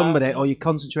you've got somebody, or you're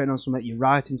concentrating on something, you're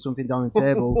writing something down the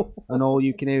table, and all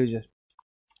you can hear is just.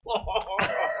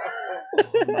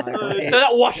 Turn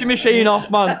that washing machine off,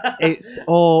 man. It's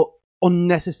all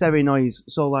unnecessary noise.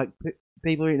 So, like,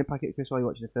 people are eating a packet of crisps while you're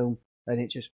watching a film, and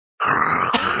it's just. I'm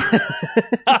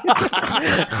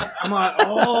like,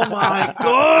 oh my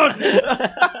god!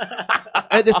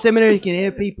 At the seminary, you can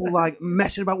hear people like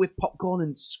messing about with popcorn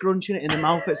and scrunching it in the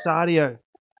mouth at side of you.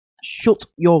 Shut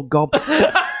your gob.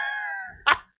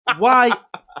 Why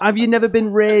have you never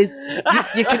been raised?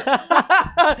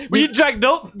 Were you dragged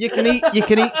up? You can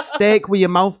eat steak with your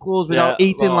mouth closed without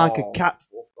eating like a cat.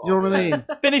 You know what I mean?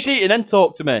 Finish eating and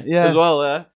talk to me as well.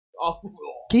 Yeah.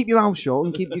 Keep your mouth shut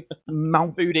and keep your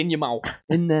mouth food in your mouth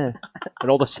in there, and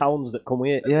all the sounds that come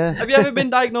with it. Yeah. Have you ever been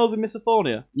diagnosed with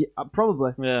misophonia? Yeah,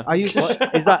 probably. Yeah. I used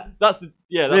to. Is that? That's the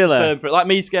really? term for it. Like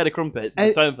me scared of crumpets.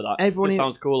 The term for that. It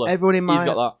sounds cooler. Everyone in He's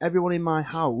got that. Everyone in my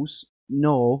house,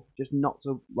 no, just not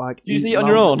to like. Do you eat on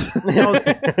your own? No,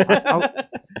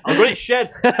 I'm going to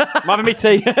shed. I'm having me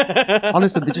tea.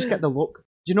 Honestly, they just get the look.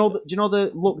 Do you know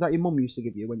the look that your mum used to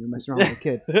give you when you were messing around with a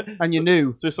kid, and you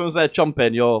knew? So if someone's there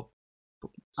chomping, you're.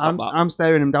 I'm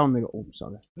staring them down and they go, oh,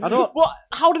 sorry. I don't. What?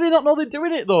 How do they not know they're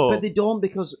doing it though? But they don't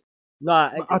because.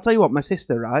 I'll tell you what, my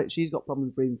sister, right? She's got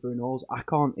problems breathing through her nose. I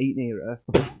can't eat near her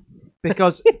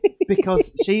because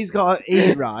she's got to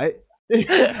eat right.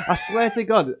 I swear to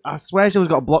God, she's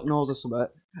got a blocked nose or something,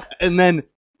 and then.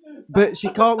 But she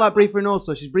can't like breathe through her nose,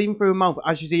 so she's breathing through her mouth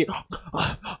as she's eating.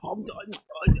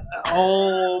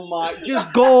 Oh my!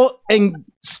 Just go and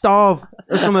starve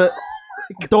or something.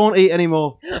 Don't eat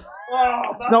anymore.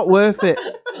 It's not worth it.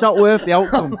 It's not worth the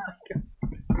outcome.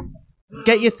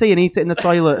 Get your tea and eat it in the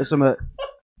toilet or something.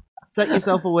 Take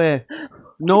yourself away.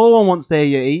 No one wants to hear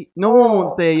you eat. No one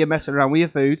wants to hear you messing around with your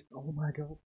food. Oh my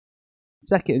god.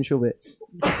 Take it and shove it.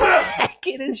 Take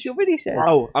it and shove it, he said.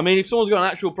 Wow. I mean, if someone's got an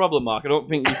actual problem, Mark, I don't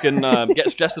think you can get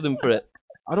stressed at them for it.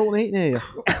 I don't want to eat near you.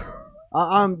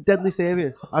 I'm deadly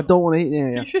serious. I don't want to eat near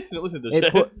you. You just don't listen to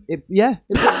shit.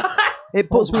 It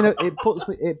puts me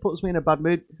in a bad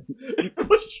mood.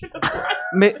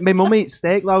 My mum eats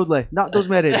steak loudly. That does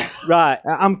me in. Right.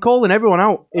 I'm calling everyone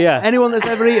out. Yeah. Anyone that's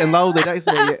ever eaten loudly, it's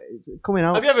coming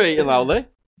out. Have you ever eaten loudly?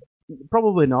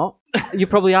 Probably not. You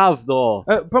probably have though.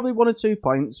 Probably 1 or 2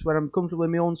 points where I'm comfortable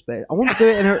in my own space. I won't do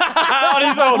it in her. On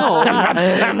his own.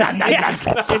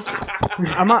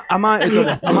 I might have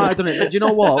done it. But do you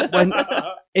know what?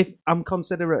 If I'm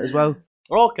considerate as well.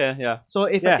 Okay, yeah. So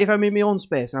if I'm in my own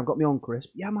space and I've got my own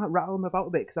crisp, I might rattle them about a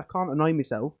bit because I can't annoy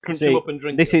myself. Crunch them up and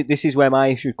drink. This is where my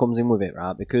issue comes in with it,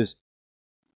 right? Because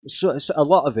so a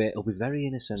lot of it will be very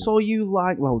innocent. So you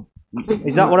like loud?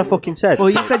 Is that what I fucking said? Well,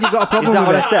 you said you got a problem. Is that with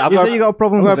what it. I said? You said you got a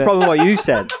problem with it. I've got a problem with what you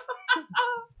said.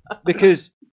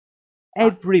 Because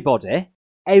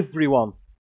everyone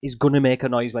is gonna make a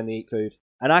noise when they eat food,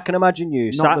 and I can imagine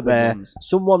you Not sat there. ones.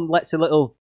 Someone lets a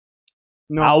little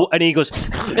out, and he goes.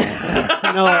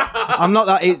 No, I'm not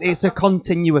that. It's a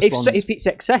continuous one. If it's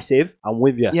excessive, I'm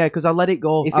with you. Yeah, because I let it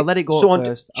go. If I let it go someone- at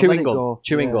first. chewing I let it gum, go.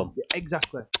 chewing Yeah. gum. Yeah,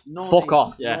 exactly. No Fuck need.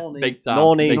 off. Yeah, No need. big time.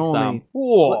 No need. Big No time. need.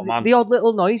 Whoa, man. The odd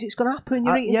little noise, it's gonna happen.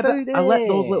 You're eating yeah, food. but I let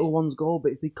those little ones go,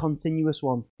 but it's the continuous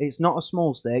one. It's not a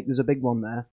small steak. There's a big one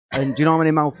there. And do you know how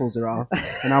many mouthfuls there are?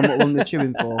 And how much long they're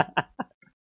chewing for?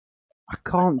 I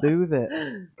can't do with it.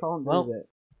 Can't do with it.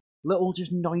 Little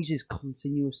just noises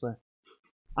continuously.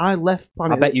 I left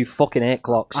Planet. I bet you fucking hate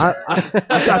clocks.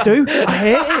 I do. I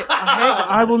hate it.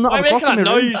 I will not have a clock in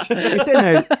my room. You're sitting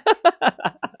there.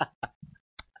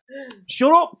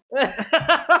 Shut up!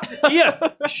 Yeah,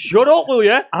 shut up, will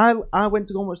you? I went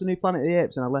to go and watch the new Planet of the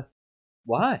Apes and I left.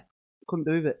 Why? Couldn't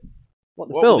do with it. What,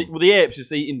 the film? Were the apes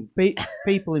just eating?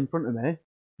 People in front of me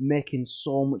making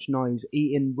so much noise,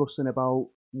 eating, rustling about,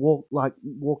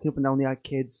 walking up and down. They had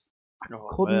kids. I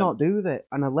could not do with it,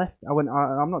 and I left. I went.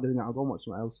 I'm not doing that. I'll go and watch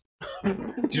something else.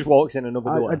 Just walks in another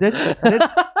door. I did.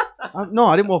 No,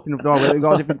 I didn't walk in the door. We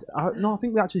got a different. No, I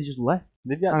think we actually just left.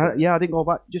 Did you? Actually? Yeah, I didn't go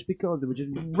back just because they were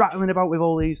just rattling about with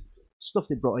all these stuff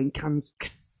they brought in cans.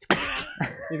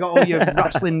 You got all your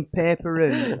wrestling paper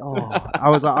and I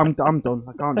was like, I'm done.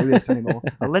 I can't do this anymore.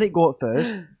 I let it go at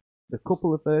first, the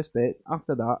couple of first bits.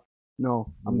 After that,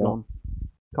 no, I'm done.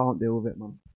 Can't deal with it,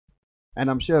 man. And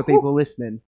I'm sure people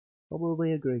listening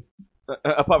probably agree.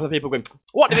 Apart from the people going,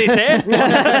 what did he say?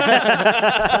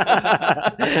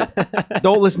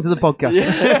 Don't listen to the podcast.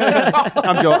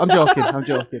 I'm joking.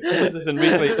 Please listen,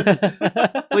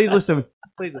 retweet. Please listen.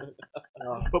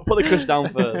 But put the crush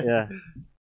down first. Yeah.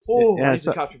 Oh, I need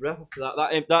to catch your breath after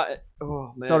that.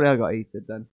 Oh, man. Sorry I got heated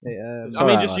then.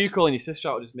 Just you calling your sister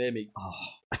out just made me...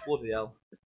 bloody hell.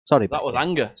 Sorry, that was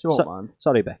anger. She won't mind.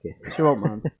 Sorry, Becky. She won't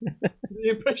mind. The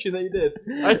impression that you did.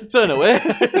 I had to turn away.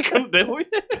 I couldn't deal with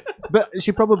it. But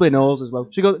she probably knows as well.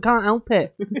 She goes, can't help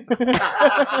it.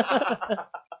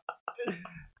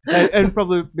 and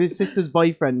probably my sister's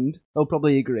boyfriend will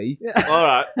probably agree.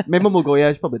 Alright. My mum will go,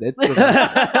 yeah, she probably did.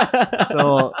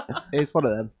 So it's one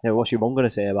of them. Yeah, what's your mum going to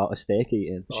say about a steak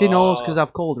eating? She knows because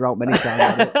I've called her out many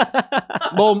times.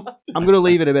 Mum, I'm going to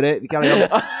leave in a minute. You carry on.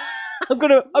 I'm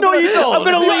gonna leave home. I'm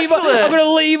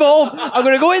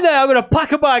gonna go in there. I'm gonna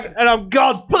pack a bag, and I'm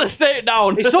gone. Put the steak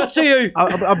down. It's up to you.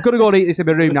 I'm gonna go and eat this in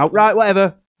my room now. Right,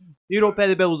 whatever. You don't pay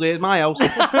the bills here. It's my house. You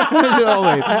know what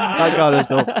I mean? That kind of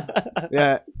stuff.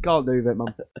 Yeah, can't do it,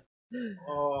 man.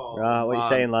 Right, what are you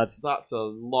saying, lads? That's a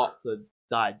lot to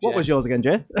digest. What was yours again,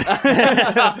 Jay?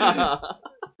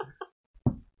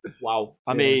 Wow.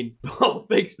 I mean,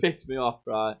 things piss me off,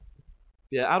 right?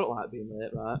 Yeah, I don't like being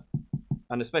late, right?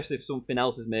 And especially if something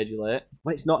else has made you late.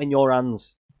 Well, it's not in your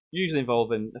hands. Usually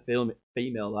involving a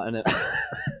female, that, isn't it?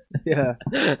 Yeah.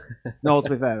 No, to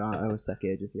be fair, I always take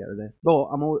ages to get ready. But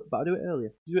I do it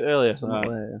earlier. You do it earlier? Right.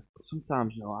 Later. But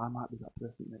sometimes, I might be that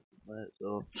person that makes it late,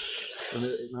 so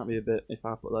it might be a bit if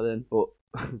I put that in. But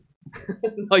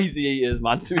noisy eaters,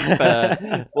 man, to be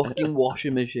fair. Fucking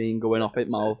washing machine going off at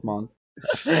mouth, man.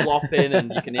 Flopping,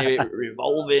 and you can hear it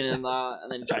revolving and that,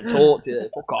 and then you try to talk to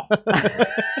it. Fuck off.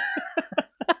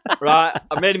 Right,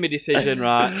 I made my decision,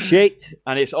 right? Shit.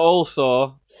 And it's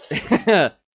also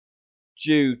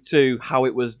due to how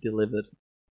it was delivered.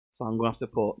 So I'm going to have to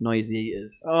put noisy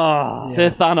eaters to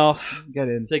Thanos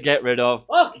to get rid of.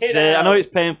 Okay, Jay, I know it's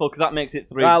painful because that makes it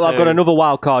 3-2. Right, well, I've got another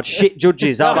wild card. Shit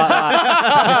judges. How about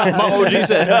that? What would you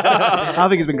say? I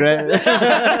think it's been great.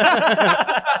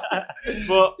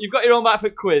 But you've got your own back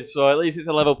foot quiz, so at least it's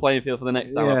a level playing field for the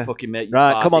next time I fucking make you.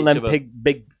 Right, come on then,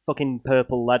 big fucking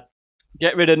purple lad.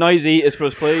 Get rid of noisy eaters for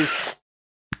us, please.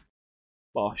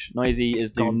 Bosh, noisy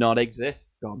eaters do not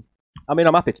exist. Gone. I mean,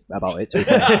 I'm happy about it, too.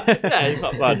 Yeah, it's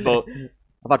not bad, but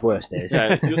I've had worse days.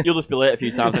 Yeah, you'll just be late a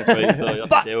few times next week, so you'll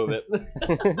have to deal with it.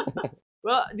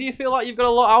 Well, do you feel like you've got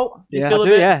a lot out? Do you feel I a do,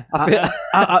 bit? yeah. I feel,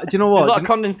 do you know what? There's a lot of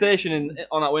condensation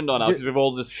on that window now because we've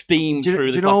all just steamed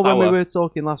through this last hour. Do you know when we were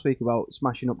talking last week about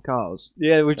smashing up cars?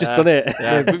 Yeah, we've just done it.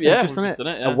 Yeah, we've just done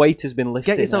it. A weight has been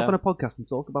lifted. Get yourself on a podcast and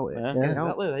talk about it. Yeah,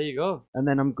 exactly. There you go. And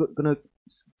then I'm going to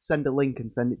send a link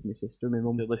and send it to my sister and my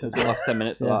mum. To listen to the last 10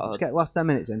 minutes of that. Just get the last 10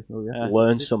 minutes in.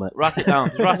 Learn something. Write it down.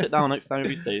 Just write it down next time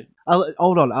you tea.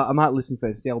 Hold on, I might listen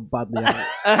first, see how badly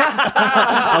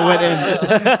I went in.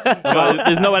 No,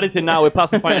 there's no editing now. We're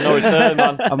past the point of no return,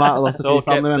 man. I might have lost a few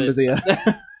family members here.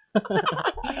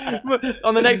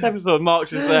 On the next episode, Mark's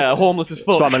just there, homeless as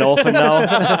fuck. So I'm an orphan now.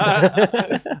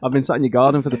 I've been sat in your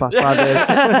garden for the past 5 days.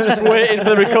 Just waiting for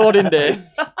the recording day.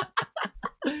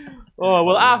 Oh,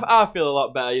 well, I feel a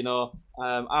lot better,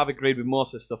 I've agreed with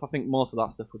most of the stuff. I think most of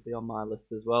that stuff would be on my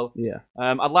list as well. Yeah.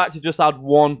 I'd like to just add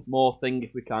one more thing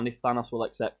if we can, if Thanos will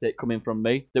accept it, coming from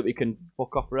me, that we can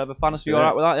fuck off forever. Thanos, you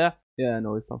alright with that, yeah? Yeah,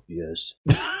 no, it's not. Yes.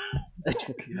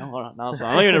 Alright now, so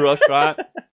I'm not in a rush, right?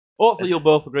 Hopefully you'll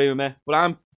both agree with me, but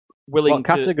I'm willing What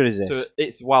category is this?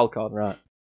 It's wildcard. Right.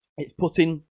 It's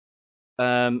putting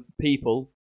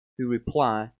people who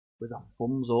reply with a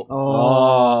thumbs up.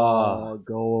 Oh,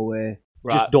 go away.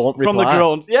 Right. Just don't From the reply.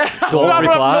 groans. Yeah. Don't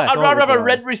reply. I'd rather have a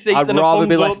red receipt I'd than a rather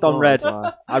be thumbs left up. on red.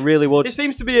 I really would. It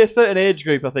seems to be a certain age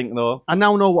group, I think, though. I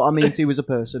now know what I mean to you as a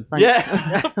person. Thanks.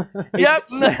 Yeah. Yep.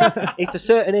 It's a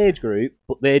certain age group,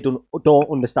 but they don't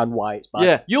understand why it's bad.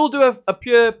 Yeah. You'll do a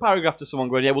pure paragraph to someone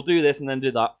going, yeah, we'll do this and then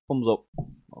do that. Thumbs up.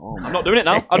 Oh, I'm not doing it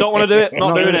now. I don't want to do it.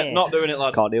 Not doing it. Not doing it,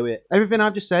 lad. Can't do it. everything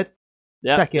I've just said,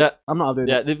 Yeah. take it. Yeah. I'm not doing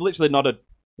Yeah. it. They've literally nodded.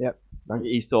 Yep. Thanks.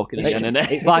 He's talking It's- again,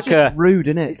 isn't it? It's like just a. rude,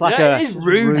 isn't it? It's like yeah, a. it is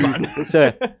rude, man. It's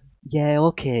a. Yeah.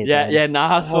 Okay. Yeah, then. yeah,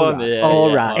 nice All one. right. Yeah, All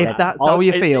yeah, right. all If that's how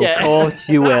you It- feel, yeah. Of course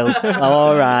you will.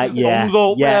 All right. Yeah. Thumbs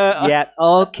up, Yeah. yeah. Yeah.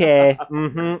 Okay.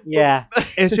 Yeah.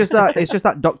 it's just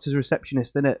that doctor's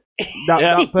receptionist, isn't it? That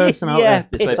Yeah. person out Yeah.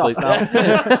 there. Piss off Please.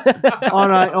 now. All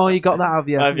right. Oh, you got that, have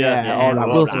you? Have you? Yeah. Yeah, All right.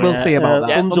 yeah, We'll see about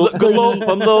Yeah, that. thumbs up,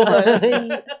 thumbs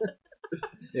up.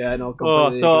 Yeah. No. Oh,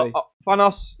 Completely so agree.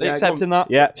 Thanos Yeah, accepting that.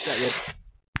 Yeah.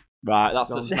 Right, that's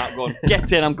the Gone. snap gone.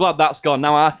 Get in. I'm glad that's gone.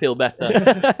 Now I feel better.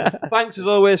 Thanks as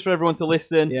always for everyone to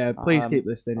listen. Yeah. Please keep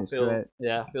listening. I It's feel, great.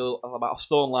 yeah, I feel about a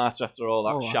stone lighter after all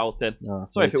that Oh, wow. shouting. No,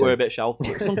 Sorry me if it too. were a bit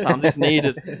shouting, but sometimes it's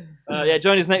needed. Yeah,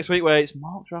 join us next week where it's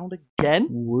marked round again.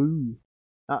 Woo.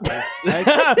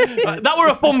 That were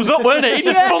a thumbs up, weren't it? He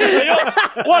just thumbs me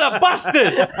up. What a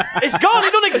bastard! It's gone.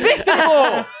 It doesn't exist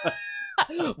anymore.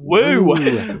 Woo! Woo.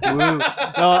 No,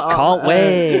 Can't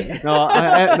wait. No,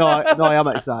 I am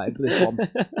excited for this one.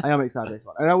 I am excited for this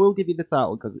one, and I will give you the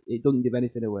title because it doesn't give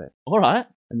anything away. All right.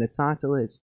 And the title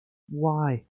is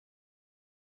Why.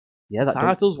 Yeah. That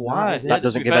Titles, why? is it. Yeah, That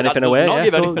doesn't to be give fair, anything that does away, Not yeah.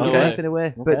 give Don't anything give away. anything away,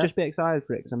 Okay. but just be excited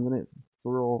for it because I'm going to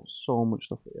throw so much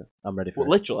stuff at you. I'm ready for Well,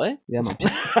 it. literally. Yeah, man.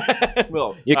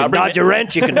 Well, You I'll can bring dodge me- a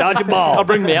wrench. You can dodge a ball. I'll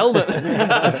bring my helmet.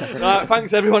 Right,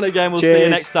 thanks everyone again. We'll see you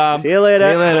Cheers. next time. See you later.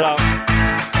 See you later.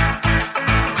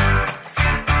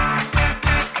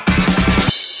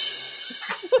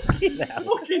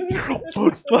 Fucking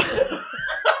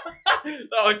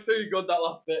that was too good, that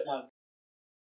last bit, man.